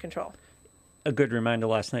be out of control. A good reminder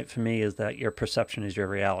last night for me is that your perception is your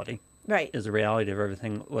reality. Right. Is the reality of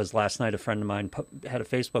everything. Was last night a friend of mine had a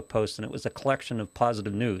Facebook post, and it was a collection of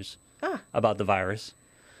positive news about the virus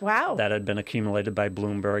Wow. that had been accumulated by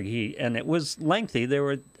Bloomberg. And it was lengthy. There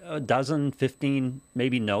were a dozen, 15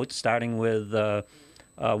 maybe notes, starting with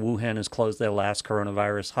Wuhan has closed their last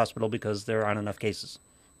coronavirus hospital because there aren't enough cases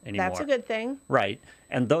anymore. That's a good thing. Right.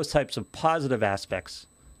 And those types of positive aspects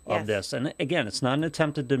of Yes. this. And again, it's not an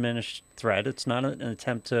attempt to diminish threat. It's not an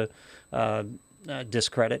attempt to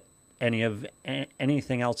discredit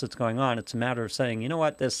anything else that's going on. It's a matter of saying, you know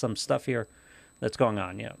what, there's some stuff here that's going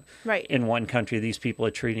on. Right. In one country, these people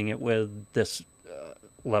are treating it with this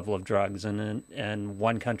level of drugs, and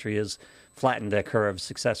one country has flattened their curve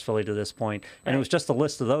successfully to this point. And it was just a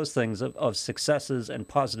list of those things of successes and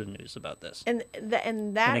positive news about this. And that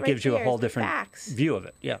And it right gives you a there whole is the different facts. view of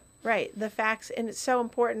it. Yeah. Right. The facts. And it's so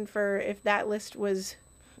important for if that list was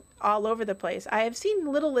all over the place. I have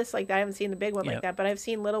seen little lists like that. I haven't seen the big one Yeah. like that, but I've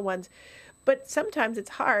seen little ones. But sometimes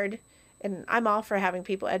it's hard, and I'm all for having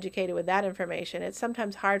people educated with that information. It's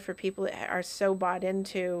sometimes hard for people that are so bought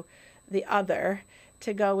into the other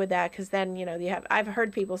to go with that, because then, I've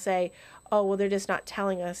heard people say, oh, well, they're just not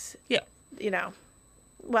telling us, Yeah.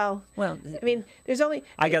 Well, Well, I mean, there's only,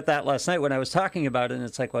 I got that last night when I was talking about it, and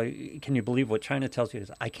it's like, well, can you believe what China tells you?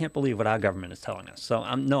 I can't believe what our government is telling us. So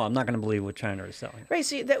I'm not going to believe what China is telling us. right.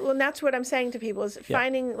 So and that's what I'm saying to people is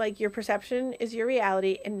finding like your perception is your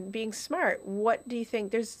reality and being smart. What do you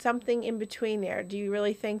think? There's something in between there. Do you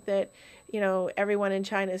really think that, everyone in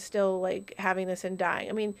China is still like having this and dying?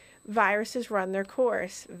 I mean, viruses run their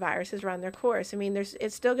course. I mean,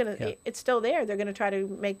 it's still it's still there. They're gonna try to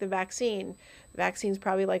make the vaccine. The vaccine's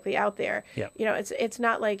probably likely out there. Yeah. It's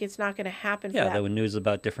not like it's not gonna happen. Yeah, for that. there were news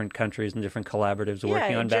about different countries and different collaboratives Yeah,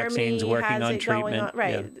 working on Germany vaccines, working has on it going treatment. on,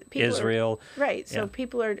 right. Yeah. People are- Israel. Right. So Yeah.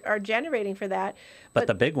 people are generating for that. But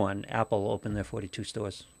the big one, Apple opened their 42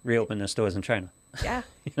 stores, reopened their stores in China. Yeah.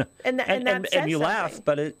 You know? And that And says you laugh, something.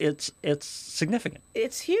 but it's significant.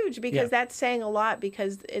 It's huge because Yeah. that's saying a lot,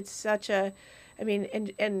 because it's such a, I mean,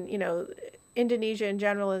 and Indonesia in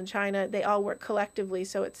general and China, they all work collectively.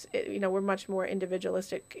 So we're much more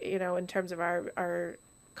individualistic, in terms of our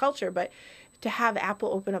culture. But to have Apple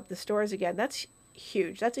open up the stores again, that's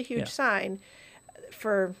huge. That's a huge Yeah. sign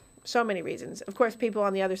for so many reasons. Of course, people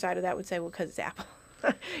on the other side of that would say, well, because it's Apple.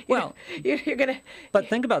 Well, you're going to. but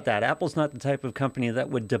think about that. Apple's not the type of company that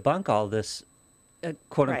would debunk all this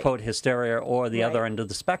quote unquote hysteria or the other Right. end of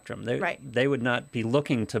the spectrum. Right. They would not be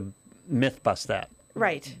looking to myth bust that.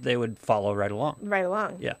 Right. They would follow right along. Right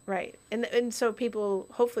along. Yeah. Right. And so people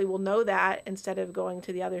hopefully will know that instead of going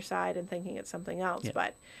to the other side and thinking it's something else. Yeah.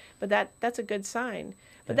 But that's a good sign.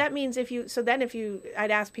 But Yeah. that means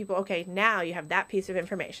I'd ask people, okay, now you have that piece of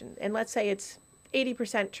information, and let's say it's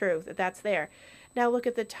 80% true that's there. Now look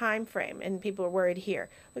at the time frame, and people are worried here.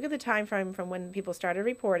 Look at the time frame from when people started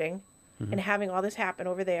reporting Mm-hmm. and having all this happen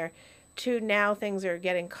over there to now things are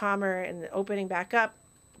getting calmer and opening back up.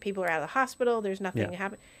 People are out of the hospital. There's nothing Yeah.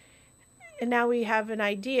 happening. And now we have an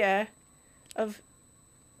idea of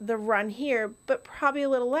the run here, but probably a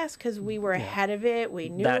little less because we were ahead of it. We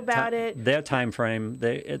knew about it. Their time frame,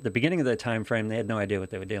 at the beginning of their time frame, they had no idea what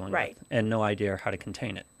they were dealing Right. with and no idea how to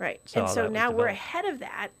contain it. Right. So and all so that was now we're developed. ahead of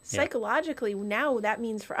that. Yeah. Psychologically, now that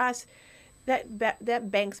means for us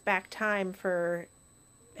that banks back time for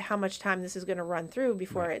how much time this is going to run through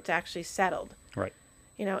before Right. it's actually settled. Right.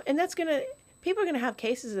 And that's going to, people are going to have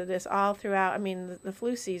cases of this all throughout. I mean, the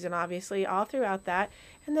flu season, obviously, all throughout that.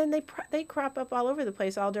 And then they crop up all over the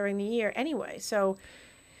place all during the year anyway. So,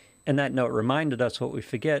 And that note reminded us what we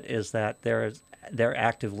forget is that they're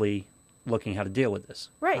actively looking how to deal with this.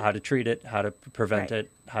 Right. How to treat it, how to prevent Right.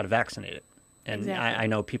 it, how to vaccinate it. And Exactly. I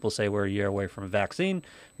know people say we're a year away from a vaccine.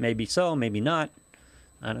 Maybe so, maybe not.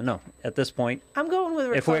 I don't know. At this point, I'm going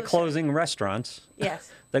with if we're closer. closing restaurants,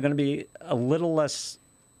 Yes. they're going to be a little less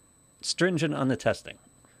stringent on the testing.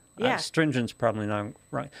 Yeah. Stringent's probably not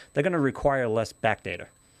right. They're going to require less back data.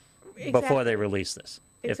 before they release this.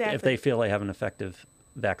 If Exactly. they feel they have an effective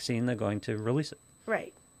vaccine, they're going to release it.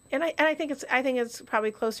 Right. And I think it's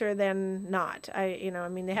probably closer than not. I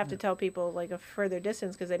mean, they have to tell people like a further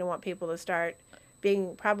distance because they don't want people to start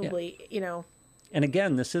being probably, And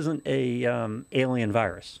again, this isn't a alien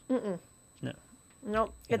virus. No.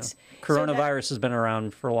 nope. It's Coronavirus has been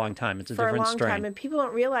around for a long time. It's a for a different long strain. time, and people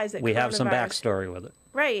don't realize that We have some coronavirus- backstory with it.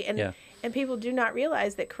 right? And Yeah. and people do not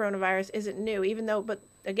realize that coronavirus isn't new, even though. But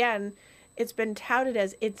again, it's been touted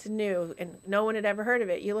as it's new, and no one had ever heard of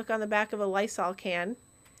it. You look on the back of a Lysol can,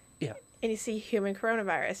 Yeah. and you see human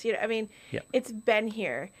coronavirus. I mean, Yeah. it's been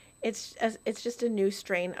here. It's just a new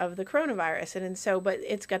strain of the coronavirus, and so, but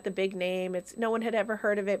it's got the big name. It's no one had ever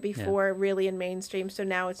heard of it before, really in mainstream. So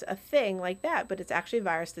now it's a thing like that, but it's actually a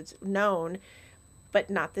virus that's known,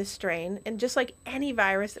 but not this strain. And just like any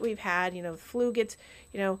virus that we've had, flu gets,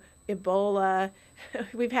 Ebola,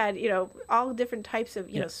 we've had, all different types of,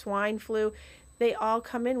 swine flu. They all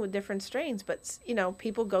come in with different strains, but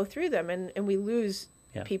people go through them, and we lose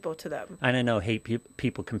people to them. And I know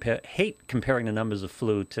people hate comparing the numbers of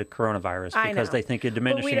flu to coronavirus I because know. they think you're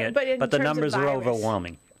diminishing it. but in But the terms of numbers are virus-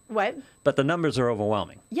 overwhelming. What? But the numbers are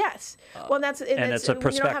overwhelming. Yes. Well, and that's it's a when you don't have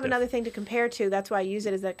perspective. another thing to compare to. That's why I use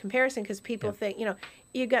it as that comparison, because people think,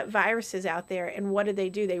 you got viruses out there, and what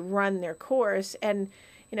do? They run their course, and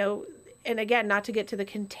and again, not to get to the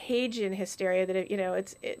contagion hysteria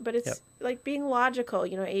that but it's like being logical.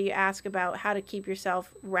 You ask about how to keep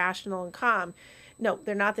yourself rational and calm. No,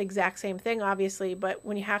 they're not the exact same thing, obviously, but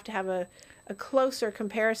when you have to have a closer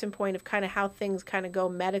comparison point of kind of how things kind of go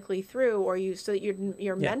medically through, or so that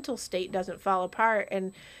your mental state doesn't fall apart,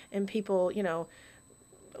 and people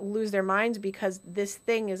lose their minds because this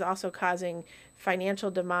thing is also causing financial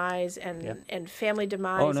demise and family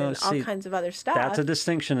demise and all kinds of other stuff. That's a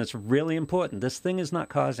distinction that's really important. This thing is not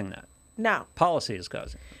causing that. No. Policy is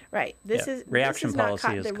causing it. Right. Reaction this is policy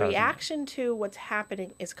not is the causing reaction to what's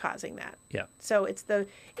happening is causing that. Yeah. So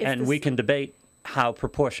we can debate how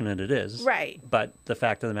proportionate it is. Right. But the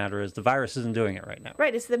fact of the matter is the virus isn't doing it right now.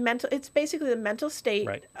 Right. It's basically the mental state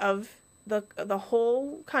Right. of the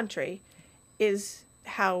whole country is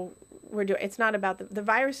how we're doing. It's not about the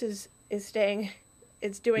virus is staying,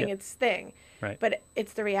 it's doing its thing. Right. But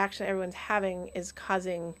it's the reaction everyone's having is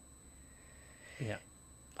causing Yeah.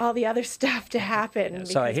 all the other stuff to happen. Yeah,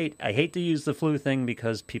 so I hate to use the flu thing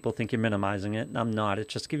because people think you're minimizing it, and I'm not.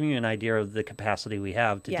 It's just giving you an idea of the capacity we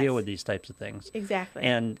have to deal with these types of things. Exactly.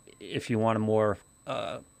 And if you want a more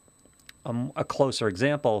a closer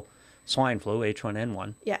example, swine flu,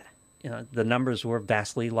 H1N1. Yeah. The numbers were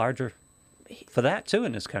vastly larger for that too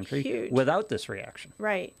in this country Huge. without this reaction.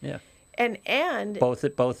 Right. Yeah. And Both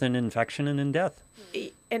in infection and in death.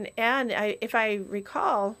 if I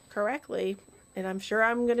recall correctly, and I'm sure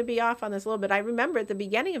I'm going to be off on this a little bit, I remember at the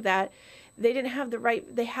beginning of that, they didn't have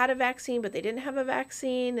they had a vaccine, but they didn't have a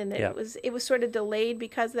vaccine, and it was sort of delayed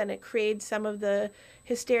because then it created some of the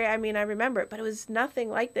hysteria. I mean, I remember it, but it was nothing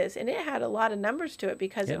like this, and it had a lot of numbers to it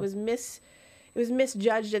because it was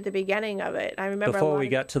misjudged at the beginning of it. I remember before we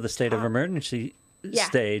got to the state of emergency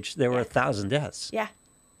stage, there were 1,000 deaths. Yeah.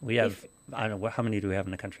 We have, I don't know, how many do we have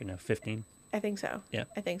in the country now? 15? I think so. Yeah.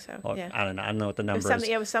 I think so. Or, Yeah. I don't know. I don't know what the number is.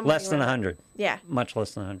 It was something less than around- 100. Yeah. Much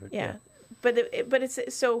less than 100. Yeah. But it's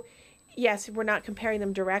so, yes, we're not comparing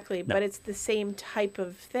them directly, No. but it's the same type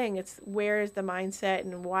of thing. It's where is the mindset,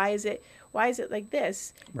 and why is it like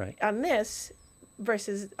this Right. on this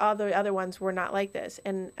versus all the other ones were not like this.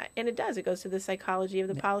 And it goes to the psychology of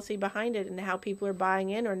the policy behind it, and how people are buying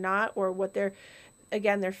in or not, or what their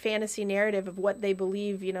fantasy narrative of what they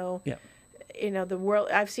believe, Yeah. The world.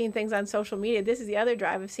 I've seen things on social media. This is the other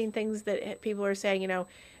drive. I've seen things that people are saying,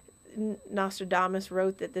 Nostradamus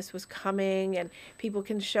wrote that this was coming, and people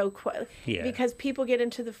can show because people get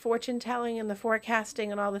into the fortune telling and the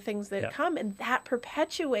forecasting and all the things that come, and that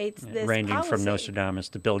perpetuates this ranging policy. from Nostradamus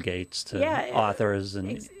to Bill Gates to authors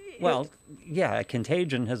and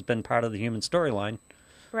Contagion has been part of the human storyline.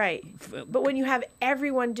 Right. But when you have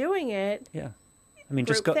everyone doing it, Yeah. I mean,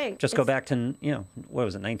 just go back to, what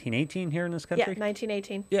was it, 1918 here in this country? yeah,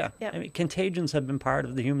 1918. Yeah. Yep. I mean, contagions have been part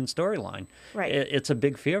of the human storyline. Right. It's a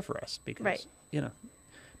big fear for us because, Right.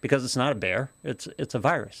 because it's not a bear, it's a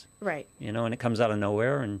virus. Right. And it comes out of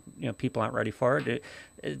nowhere, and, people aren't ready for it.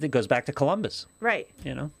 It goes back to Columbus, Right.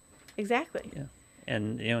 Exactly. Yeah.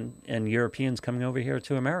 And Europeans coming over here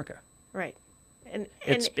to America. Right. And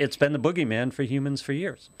It's been the boogeyman for humans for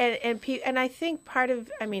years. and I think part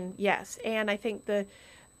of, yes, and I think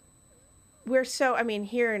we're so,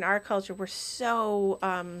 here in our culture, we're so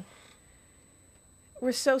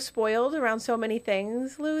spoiled around so many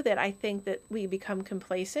things, Lou, that I think that we become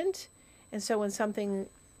complacent. And so when something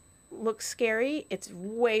looks scary, it's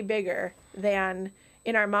way bigger than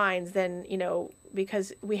in our minds than,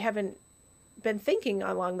 because we haven't been thinking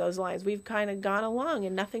along those lines. We've kind of gone along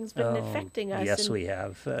and nothing's been affecting us. Yes, we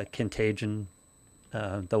have. Contagion,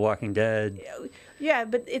 The Walking Dead. Yeah,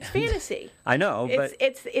 but it's fantasy. I know, but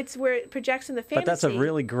it's where it projects in the fantasy. But that's a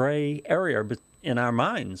really gray area in our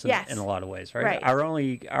minds in a lot of ways, right? Right.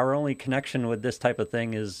 Our only connection with this type of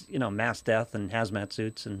thing is, mass death and hazmat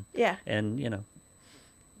suits and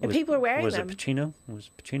and people are wearing them. Was it Pacino? Was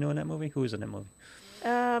Pacino in that movie? Who was in that movie?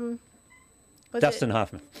 Was Dustin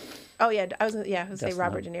Hoffman. Oh yeah, I was say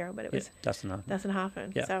Robert Hoffman. De Niro, but it was Dustin Hoffman. Dustin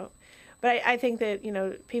Hoffman. Yeah. So, but I think that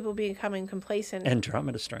people becoming complacent And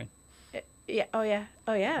Andromeda Strain. Yeah. Oh yeah.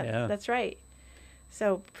 Yeah. That's right.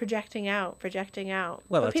 So projecting out.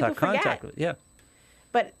 Well, but that's people our contact. forget. Yeah.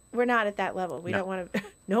 But we're not at that level. We don't want to.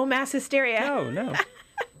 No mass hysteria. No.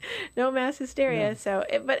 No mass hysteria. No. So,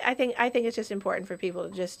 but I think it's just important for people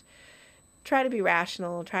to just try to be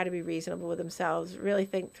rational, try to be reasonable with themselves. Really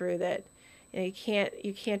think through that. You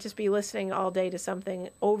can't just be listening all day to something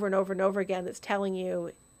over and over and over again that's telling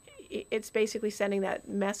you. It's basically sending that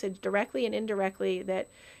message directly and indirectly that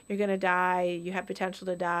you're going to die, you have potential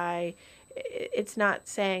to die. It's not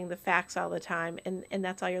saying the facts all the time, and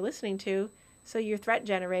that's all you're listening to. So you're threat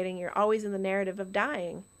generating. You're always in the narrative of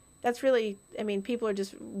dying. That's really, people are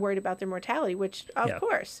just worried about their mortality, which, of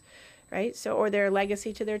course, right? So, or their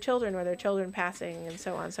legacy to their children, or their children passing, and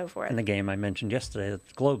so on and so forth. And the game I mentioned yesterday, the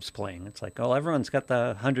Globe's playing. It's like, everyone's got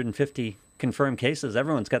the 150 confirmed cases.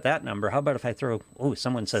 Everyone's got that number. How about if I throw,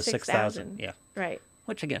 someone says 6,000. Yeah. Right.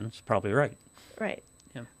 Which, again, is probably right. Right.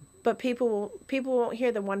 Yeah. But people won't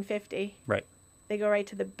hear the 150. Right. They go right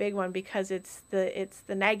to the big one because it's the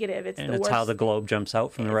negative. It's and the it's worst. how the Globe jumps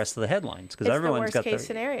out from the rest of the headlines because everyone's the worst got case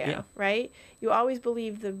scenario, right? You always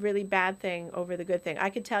believe the really bad thing over the good thing. I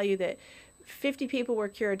could tell you that 50 people were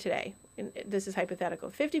cured today. And this is hypothetical.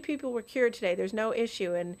 50 people were cured today. There's no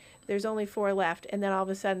issue, and there's only 4 left. And then all of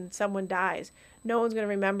a sudden, someone dies. No one's going to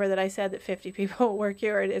remember that I said that 50 people were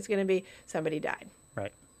cured. It's going to be somebody died.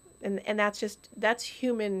 Right. And that's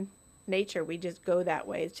human nature. We just go that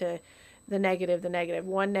way to the negative.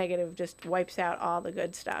 One negative just wipes out all the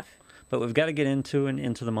good stuff. But we've got to get into an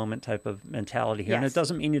into the moment type of mentality here. Yes. And it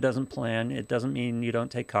doesn't mean you doesn't plan. It doesn't mean you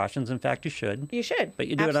don't take cautions. In fact, you should. You should. But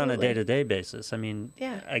you do Absolutely. it on a day-to-day basis.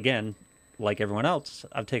 Again, like everyone else,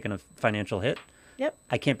 I've taken a financial hit. Yep.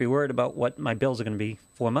 I can't be worried about what my bills are going to be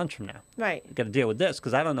 4 months from now. Right. I've got to deal with this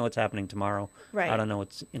because I don't know what's happening tomorrow. Right. I don't know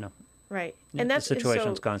what's, Right. And the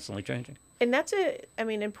situation's constantly changing. And that's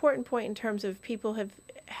important point in terms of people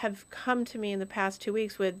have come to me in the past 2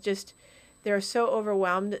 weeks with just, they're so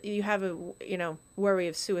overwhelmed. You have a, worry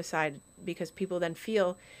of suicide because people then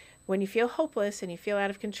when you feel hopeless and you feel out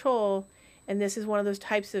of control, and this is one of those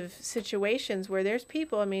types of situations where there's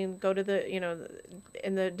people, go to the,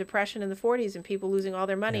 in the Depression in the 40s and people losing all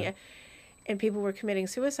their money. Yeah. And people were committing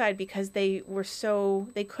suicide because they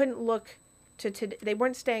couldn't look they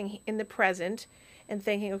weren't staying in the present and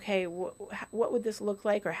thinking, okay, what would this look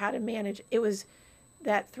like or how to manage. It was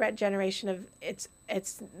that threat generation of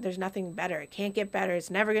there's nothing better. It can't get better.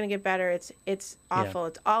 It's never going to get better. It's awful. Yeah.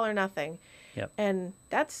 It's all or nothing. Yep. And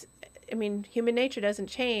that's, human nature doesn't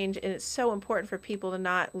change, and it's so important for people to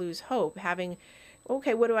not lose hope. Having,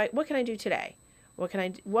 okay, what can I do today? What can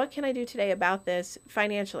I do today about this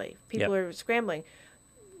financially? People Yep. are scrambling.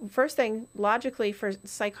 First thing, logically, for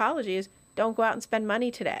psychology is don't go out and spend money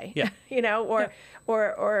today. Yeah.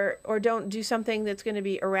 Or don't do something that's going to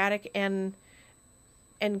be erratic and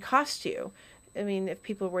cost you. If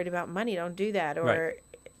people are worried about money, don't do that. Or, Right.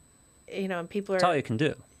 And people are. That's all you can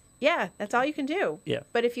do. Yeah, that's all you can do. Yeah.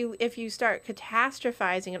 But if you start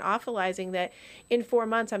catastrophizing and awfulizing that in 4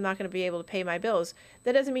 months I'm not going to be able to pay my bills,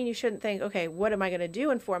 that doesn't mean you shouldn't think, okay, what am I going to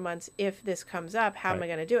do in 4 months if this comes up? How am I Right.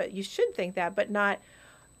 going to do it? You should think that, but not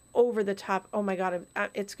over the top. Oh my God,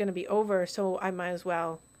 it's going to be over, so I might as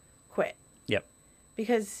well quit. Yep.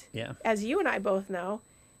 Because as you and I both know,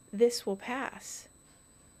 this will pass.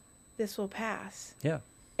 This will pass. Yeah.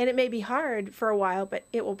 And it may be hard for a while, but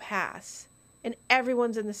it will pass. And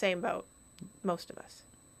everyone's in the same boat, most of us,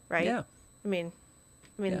 right? Yeah. Yeah.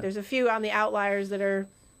 There's a few on the outliers that are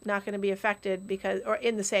not going to be affected or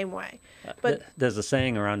in the same way. But there's a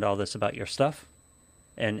saying around all this about your stuff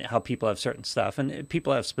and how people have certain stuff. And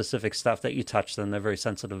people have specific stuff that you touch them. They're very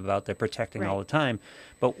sensitive about. They're protecting all the time.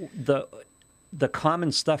 But the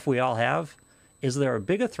common stuff we all have, is there a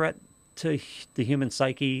bigger threat to the human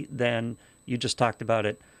psyche than you just talked about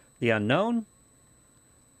it, the unknown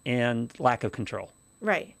and lack of control?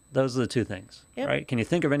 Right. Those are the two things, Yep. right? Can you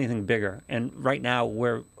think of anything bigger? And right now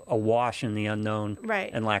we're awash in the unknown Right.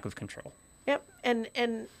 and lack of control. Yep. And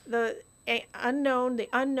the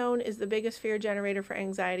unknown is the biggest fear generator for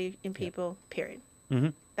anxiety in people, period. Mm-hmm.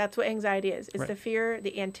 That's what anxiety is. It's Right. the fear,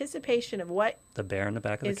 the anticipation of what The bear in the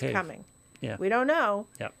back of the is cave. coming. Yeah. We don't know.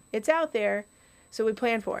 Yep. It's out there, so we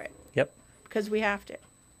plan for it Yep. because we have to,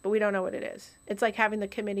 but we don't know what it is. It's like having the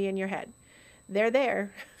committee in your head. They're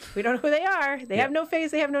there. We don't know who they are. They Yeah. have no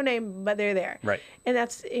face. They have no name, but they're there. Right.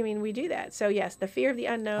 And we do that. So yes, the fear of the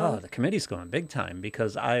Oh, unknown. the committee's going big time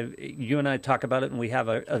because you and I talk about it, and we have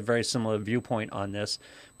a very similar viewpoint on this.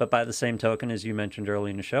 But by the same token, as you mentioned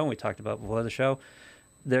earlier in the show, and we talked about before the show,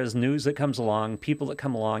 there's news that comes along, people that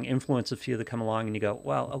come along, influence a few that come along, and you go,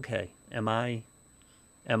 well, okay, am I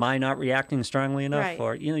not reacting strongly enough? Right.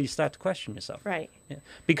 Or, you start to question yourself. Right. Yeah.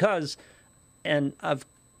 Because, and I've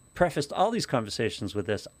prefaced all these conversations with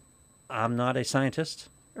this, I'm not a scientist.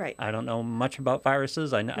 Right. I don't know much about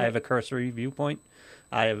viruses. I have a cursory viewpoint.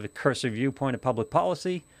 I have a cursory viewpoint of public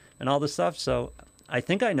policy and all this stuff. So I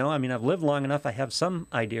think I know. I mean, I've lived long enough. I have some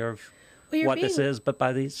idea of what this is. But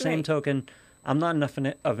by the same Right. token, I'm not enough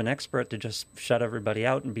of an expert to just shut everybody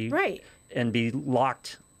out and be Right. and be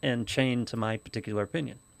locked and chained to my particular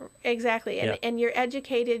opinion. Exactly. And Yeah. and you're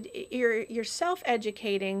educated. You're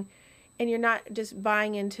self-educating, and you're not just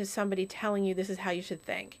buying into somebody telling you this is how you should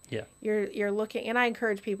think. Yeah. You're looking, and I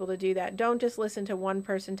encourage people to do that. Don't just listen to one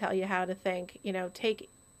person tell you how to think. Take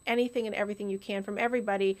anything and everything you can from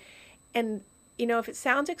everybody, and if it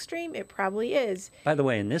sounds extreme, it probably is. By the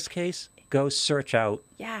way, in this case, go search out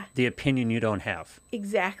Yeah. the opinion you don't have.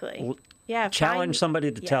 Exactly. Yeah. Challenge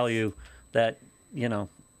somebody to tell yes. you that,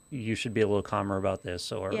 you should be a little calmer about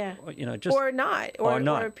this, or, Yeah. just or not, or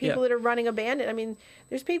not, or people yeah. that are running a band. I mean,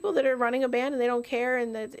 there's people that are running a band and they don't care,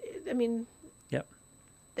 and Yep.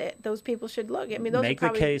 those people should look. I mean, those Make are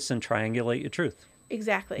probably, the case and triangulate your truth.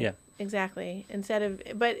 exactly. Yeah. Exactly. Instead of,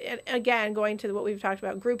 but again, going to what we've talked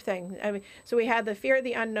about, group thing. I mean, so we had the fear of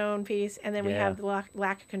the unknown piece, and then we Yeah. have the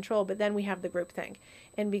lack of control, but then we have the group thing,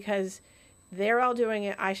 and because they're all doing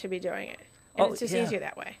it, I should be doing it, and Oh, it's just yeah. easier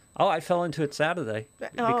that way. Oh, I fell into it Saturday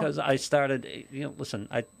Oh. because I started, listen,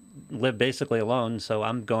 I live basically alone, so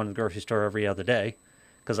I'm going to the grocery store every other day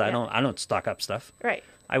because I Yeah. don't stock up stuff. Right.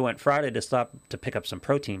 I went Friday to stop to pick up some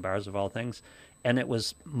protein bars of all things, and it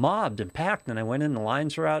was mobbed and packed, and I went in, the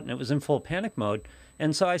lines were out, and it was in full panic mode.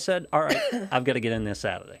 And so I said, all right, I've got to get in there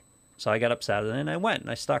Saturday. So I got up Saturday, and I went, and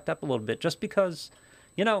I stocked up a little bit just because,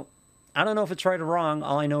 I don't know if it's right or wrong.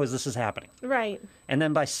 All I know is this is happening. Right. And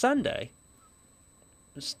then by Sunday,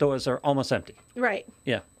 the stores are almost empty. Right.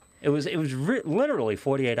 Yeah. It was literally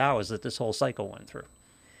 48 hours that this whole cycle went through.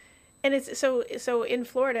 And it's so in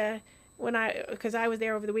Florida, because I was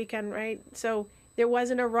there over the weekend, right? So there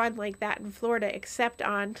wasn't a run like that in Florida except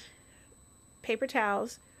on paper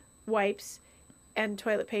towels, wipes, and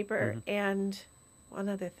toilet paper, and one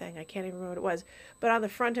other thing. I can't even remember what it was. But on the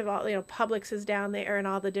front of all, Publix is down there, and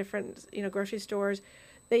all the different, grocery stores,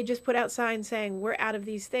 they just put out signs saying, we're out of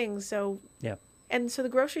these things. So, Yeah. and so the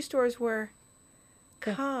grocery stores were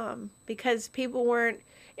calm because people weren't,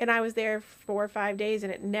 and I was there 4 or 5 days,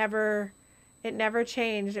 and it never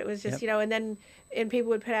changed. It was just, Yep. and people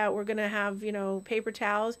would put out, we're going to have, paper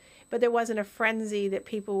towels, but there wasn't a frenzy that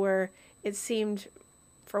people were, it seemed,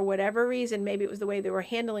 for whatever reason, maybe it was the way they were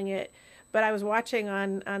handling it, but I was watching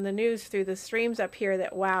on the news through the streams up here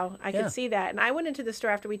that, wow, I Yeah. could see that. And I went into the store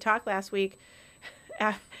after we talked last week.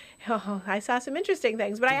 I saw some interesting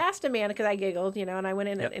things, but I asked a man because I giggled, and I went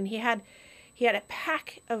in Yep. and he had a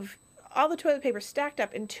pack of all the toilet paper stacked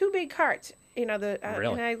up in 2 big carts, Really?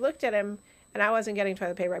 and I looked at him, and I wasn't getting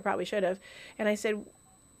toilet paper. I probably should have. And I said,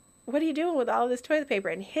 what are you doing with all of this toilet paper?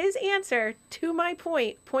 And his answer to my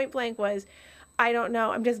point blank was, I don't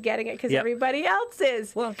know. I'm just getting it because Yep. everybody else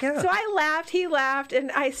is. Well, yeah. So I laughed. He laughed.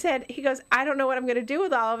 And I said, he goes, I don't know what I'm going to do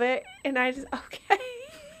with all of it. And I just, okay.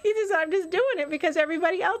 I'm just doing it because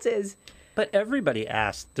everybody else is. But everybody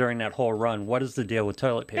asked during that whole run, what is the deal with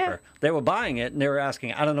toilet paper? They were buying it, and they were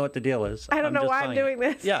asking, I don't know what the deal is. I don't know just why I'm buying doing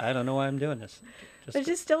it." this. Yeah, I don't know why I'm doing this. It's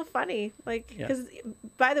just still funny. Like, Yeah. because,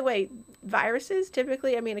 by the way, viruses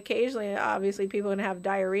typically, occasionally, obviously, people can have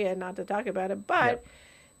diarrhea, not to talk about it, but Yep.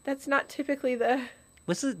 that's not typically the.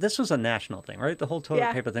 This was a national thing, right? The whole toilet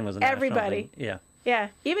Yeah. paper thing was a national Everybody. thing. Yeah. Yeah.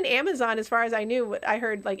 Even Amazon, as far as I knew, I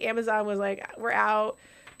heard, like, Amazon was like, we're out.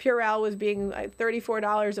 Purell was being like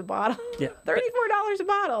 $34 a bottle. Yeah. $34 a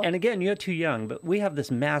bottle. And again, you're too young, but we have this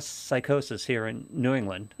mass psychosis here in New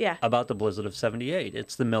England Yeah. about the blizzard of '78.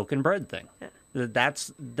 It's the milk and bread thing. Yeah. That's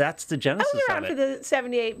the I genesis was of around it. for the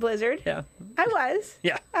 78 blizzard. Yeah. I was.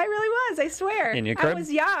 Yeah. I really was, I swear. In your I crib?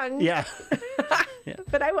 was young. Yeah.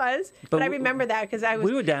 But I was. But I remember that because I was.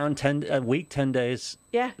 We were down a week, 10 days,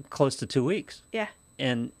 Yeah. close to 2 weeks. Yeah.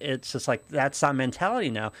 And it's just like, that's our mentality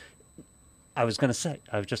now. I was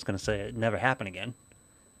just going to say it never happened again.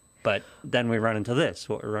 But then we run into this,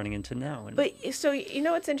 what we're running into now. And But so, you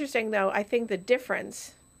know what's interesting, though? I think the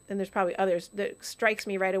difference, and there's probably others, that strikes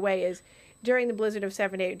me right away is during the blizzard of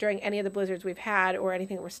 78, during any of the blizzards we've had or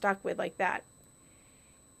anything that we're stuck with like that,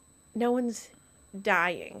 no one's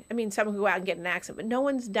dying. I mean, someone could go out and get in an accident, but no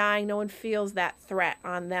one's dying. No one feels that threat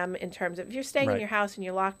on them in terms of if you're staying in Right. your house and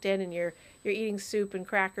you're locked in and you're eating soup and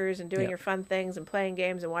crackers and doing Yep. your fun things and playing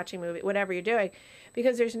games and watching movies, whatever you're doing,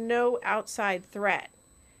 because there's no outside threat.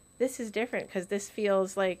 This is different because this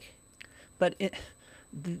feels like, But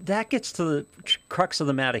that gets to the crux of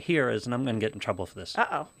the matter here is, and I'm going to get in trouble for this.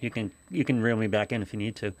 uh-oh, You can reel me back in if you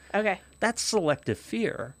need to. okay. That's selective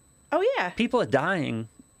fear. Oh, yeah. People are dying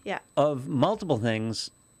Yeah, of multiple things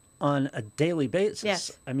on a daily basis.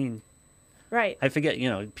 Yes. I mean, right. I forget,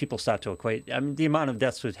 people start to equate. I mean, the amount of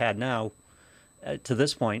deaths we've had now to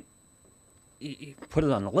this point, you put it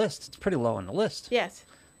on the list, it's pretty low on the list Yes.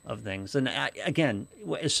 of things. And again,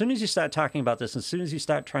 as soon as you start talking about this, as soon as you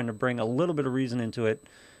start trying to bring a little bit of reason into it,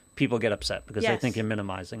 people get upset because they Yes. think you're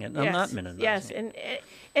minimizing it. And I'm Yes. not minimizing Yes, it.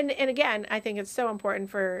 and again, I think it's so important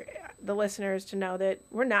for the listeners to know that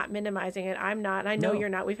we're not minimizing it. I'm not, and I know No. you're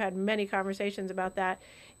not. We've had many conversations about that.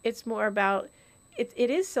 It's more about it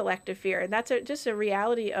is selective fear, and that's just a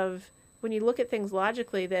reality of when you look at things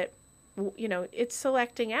logically that it's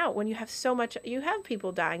selecting out when you have so much. You have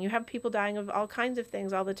people dying. You have people dying of all kinds of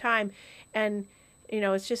things all the time, and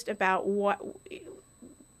it's just about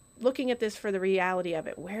looking at this for the reality of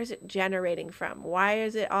it. Where is it generating from? Why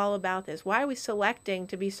is it all about this? Why are we selecting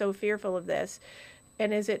to be so fearful of this?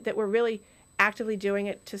 And is it that we're really actively doing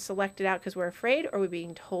it to select it out because we're afraid, or are we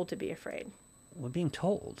being told to be afraid? We're being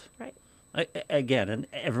told. Right. Again, and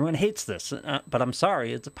everyone hates this, but I'm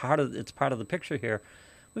sorry, it's part of the picture here.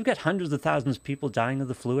 We've got hundreds of thousands of people dying of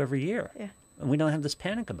the flu every year. Yeah. And we don't have this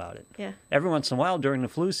panic about it. Yeah. Every once in a while during the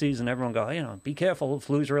flu season, everyone go, be careful. The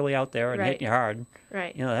flu's really out there and Right. hitting you hard.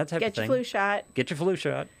 Right. That type of Get thing. your flu shot. Get your flu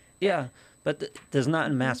shot. Yeah. But there's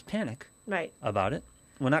not a mass panic Right. about it.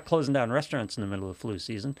 We're not closing down restaurants in the middle of flu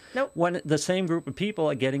season. Nope. When the same group of people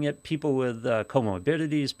are getting it, people with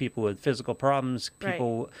comorbidities, people with physical problems, Right.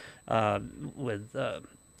 people with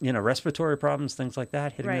respiratory problems, things like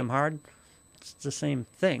that, hitting Right. them hard. It's the same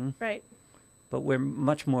thing, Right. but we're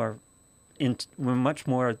much more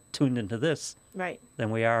tuned into this Right.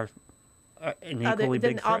 than we are an equally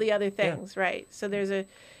Than big all threat. the other Yeah. things, right? So there's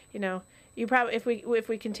you probably if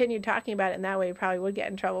we continued talking about it in that way, we probably would get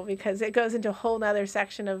in trouble because it goes into a whole nother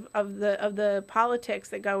section of the politics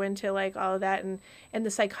that go into like all of that and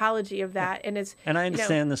the psychology of that, and it's And I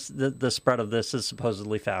understand the spread of this is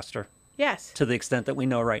supposedly faster yes. to the extent that we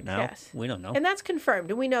know right now. Yes. We don't know. And that's confirmed,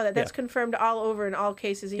 and we know that that's Yeah. confirmed all over in all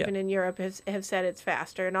cases, even in Europe, have said it's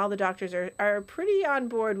faster, and all the doctors are pretty on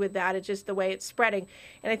board with that. It's just the way it's spreading,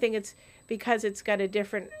 and I think it's because it's got a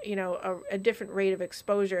different, a different rate of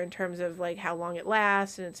exposure in terms of like how long it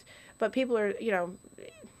lasts, and but people are,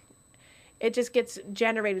 it just gets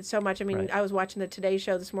generated so much. I mean, Right. I was watching the Today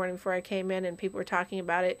Show this morning before I came in, and people were talking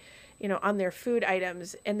about it, on their food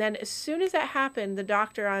items. And then as soon as that happened, the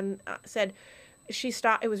doctor said, she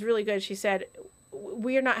stopped. It was really good. She said,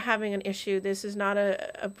 "We are not having an issue. This is not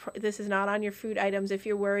this is not on your food items. If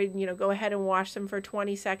you're worried, go ahead and wash them for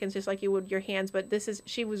 20 seconds, just like you would your hands." But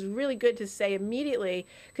she was really good to say immediately,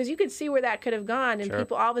 because you could see where that could have gone, and Sure.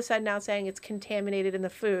 people all of a sudden now saying it's contaminated in the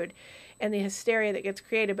food, and the hysteria that gets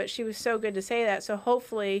created. But she was so good to say that. So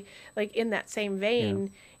hopefully, like in that same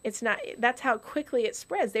vein, it's not. That's how quickly it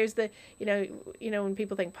spreads. There's the, when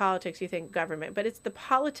people think politics, you think government, but it's the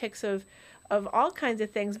politics of all kinds of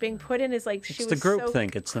things being put in as like she It's was the group so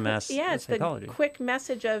think. It's the mass it's psychology. the quick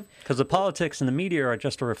message of Because the politics and the media are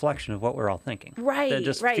just a reflection of what we're all thinking. right. They're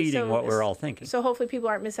just right. feeding So- what we're all thinking. So hopefully people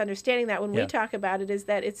aren't misunderstanding that when we Yeah. talk about it, is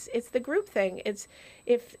that it's the group thing. It's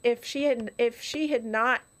if she had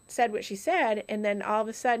not said what she said, and then all of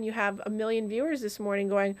a sudden you have 1 million viewers this morning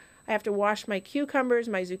going, I have to wash my cucumbers,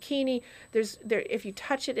 my zucchini. If you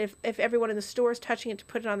touch it, if everyone in the store is touching it to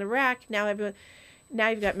put it on the rack, now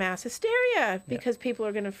you've got mass hysteria because people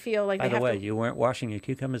are going to feel like By they the have way, to. you weren't washing your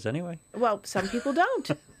cucumbers anyway? Well, some people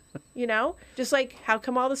don't. Just like how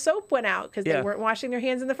come all the soap went out because Yeah. they weren't washing their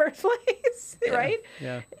hands in the first place, right?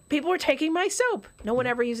 Yeah. People were taking my soap. No one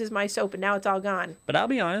ever uses my soap, and now it's all gone. But I'll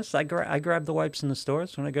be honest, I grab the wipes in the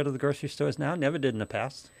stores when I go to the grocery stores now. Never did in the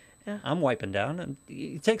past. Yeah. I'm wiping down, and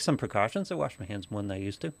you take some precautions. I wash my hands more than I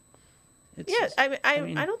used to. It's Yeah, just-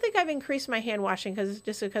 I don't think I've increased my hand washing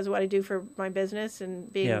because of what I do for my business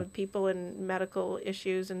and being Yeah. with people and medical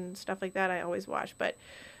issues and stuff like that. I always wash, but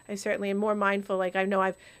I certainly am more mindful. Like I know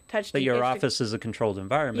I've touched. But the your Insta- office is a controlled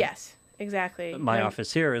environment. Yes, exactly. My Right.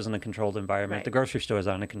 office here isn't a controlled environment. Right. The grocery store is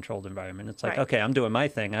not a controlled environment. It's like, Right. okay, I'm doing my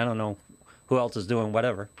thing. I don't know who else is doing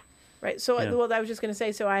whatever. Right. So, Yeah. well, I was just going to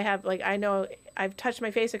say, so I have, like, I know I've touched my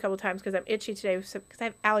face a couple times because I'm itchy today because I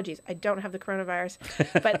have allergies. I don't have the coronavirus,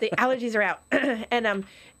 but the allergies are out.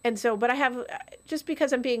 And so, but I have, just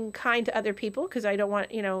because I'm being kind to other people, because I don't want,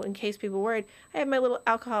 in case people are worried, I have my little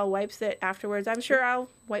alcohol wipes that afterwards, I'm sure I'll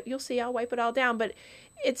wipe, you'll see, I'll wipe it all down. But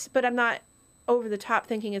but I'm not over the top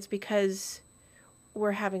thinking it's because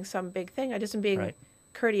we're having some big thing. I just am being Right.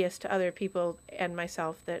 courteous to other people and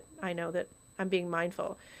myself that I know that I'm being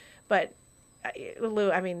mindful. But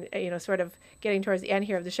Lou, I mean, sort of getting towards the end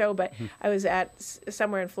here of the show, but I was at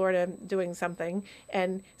somewhere in Florida doing something,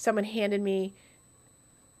 and someone handed me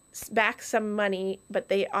back some money, but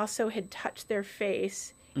they also had touched their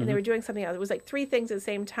face, and they were doing something else. It was like three things at the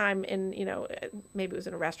same time, and maybe it was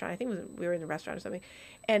in a restaurant. I think we were in a restaurant or something,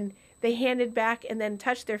 and they handed back and then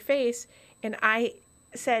touched their face, and I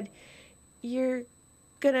said, "You're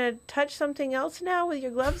gonna touch something else now with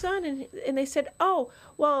your gloves on?" And they said, "Oh,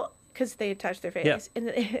 well," because they had touched their face. Yeah.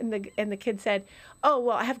 And the kid said, "Oh,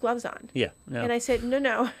 well, I have gloves on." Yeah. No. And I said, no,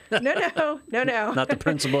 no. Not the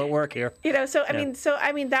principal at work here. So Yeah.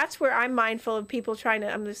 I mean, that's where I'm mindful of people trying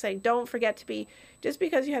to. I'm just saying, don't forget to be, just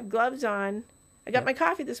because you have gloves on. I got Yeah. my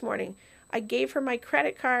coffee this morning. I gave her my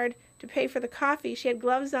credit card to pay for the coffee. She had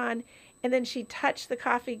gloves on, and then she touched the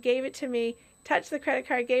coffee, gave it to me, touched the credit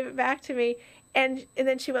card, gave it back to me, and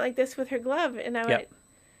then she went like this with her glove, and I went.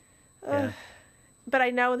 Ugh. Yeah. But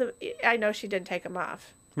I know she didn't take them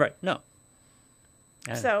off. Right. No.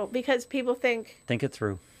 Yeah. So because people think Think it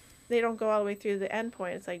through. they don't go all the way through the end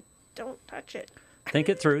point, it's like, don't touch it. Think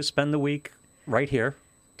it through. Spend the week right here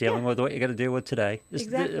dealing Yeah. with what you got to deal with today. It's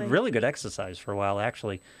Exactly. a really good exercise for a while,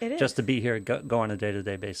 actually. It Just to is. be here, go on a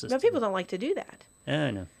day-to-day basis. But people don't like to do that, Yeah,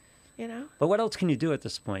 I know. But But what else can you do at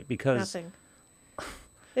this point? Because nothing.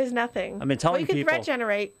 There's nothing. I mean, telling you can people- threat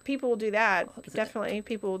generate. People will do that. Definitely,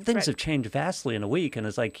 people will things threat. have changed vastly in a week, and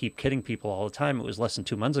as I keep kidding people all the time, it was less than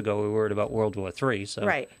 2 months ago we were worried about World War III. So,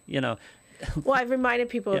 Right. Well, I've reminded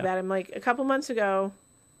people Yeah. of that. I'm like, a couple months ago,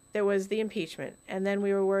 there was the impeachment, and then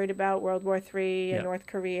we were worried about World War III and Yeah. North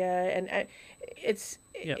Korea, and it's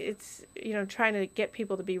trying to get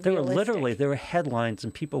people to be there were realistic. there were headlines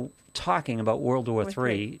and people talking about World War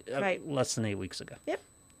III Right. less than 8 weeks ago. Yep.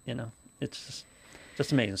 It's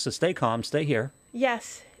just amazing. So stay calm, stay here,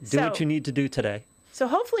 Yes. do what you need to do today. So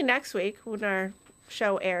hopefully next week when our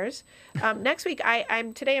show airs, next week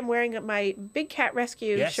I'm wearing my Big Cat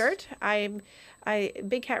Rescue Yes. shirt.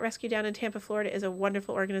 Big Cat Rescue down in Tampa, Florida is a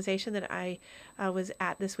wonderful organization that I was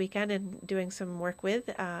at this weekend and doing some work with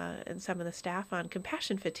and some of the staff on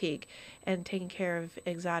compassion fatigue and taking care of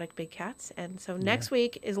exotic big cats. And so next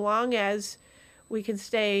week, as long as we can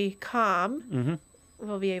stay calm,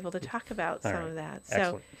 we'll be able to talk about some right. of that.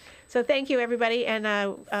 Excellent. So thank you, everybody, and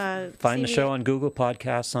Find see the me show on Google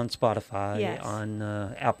Podcasts, on Spotify, Yes. on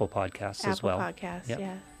Apple Podcasts as Apple well. Podcasts. Yep.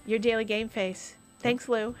 Yeah, your daily game face. Thanks,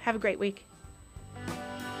 Lou. Have a great week.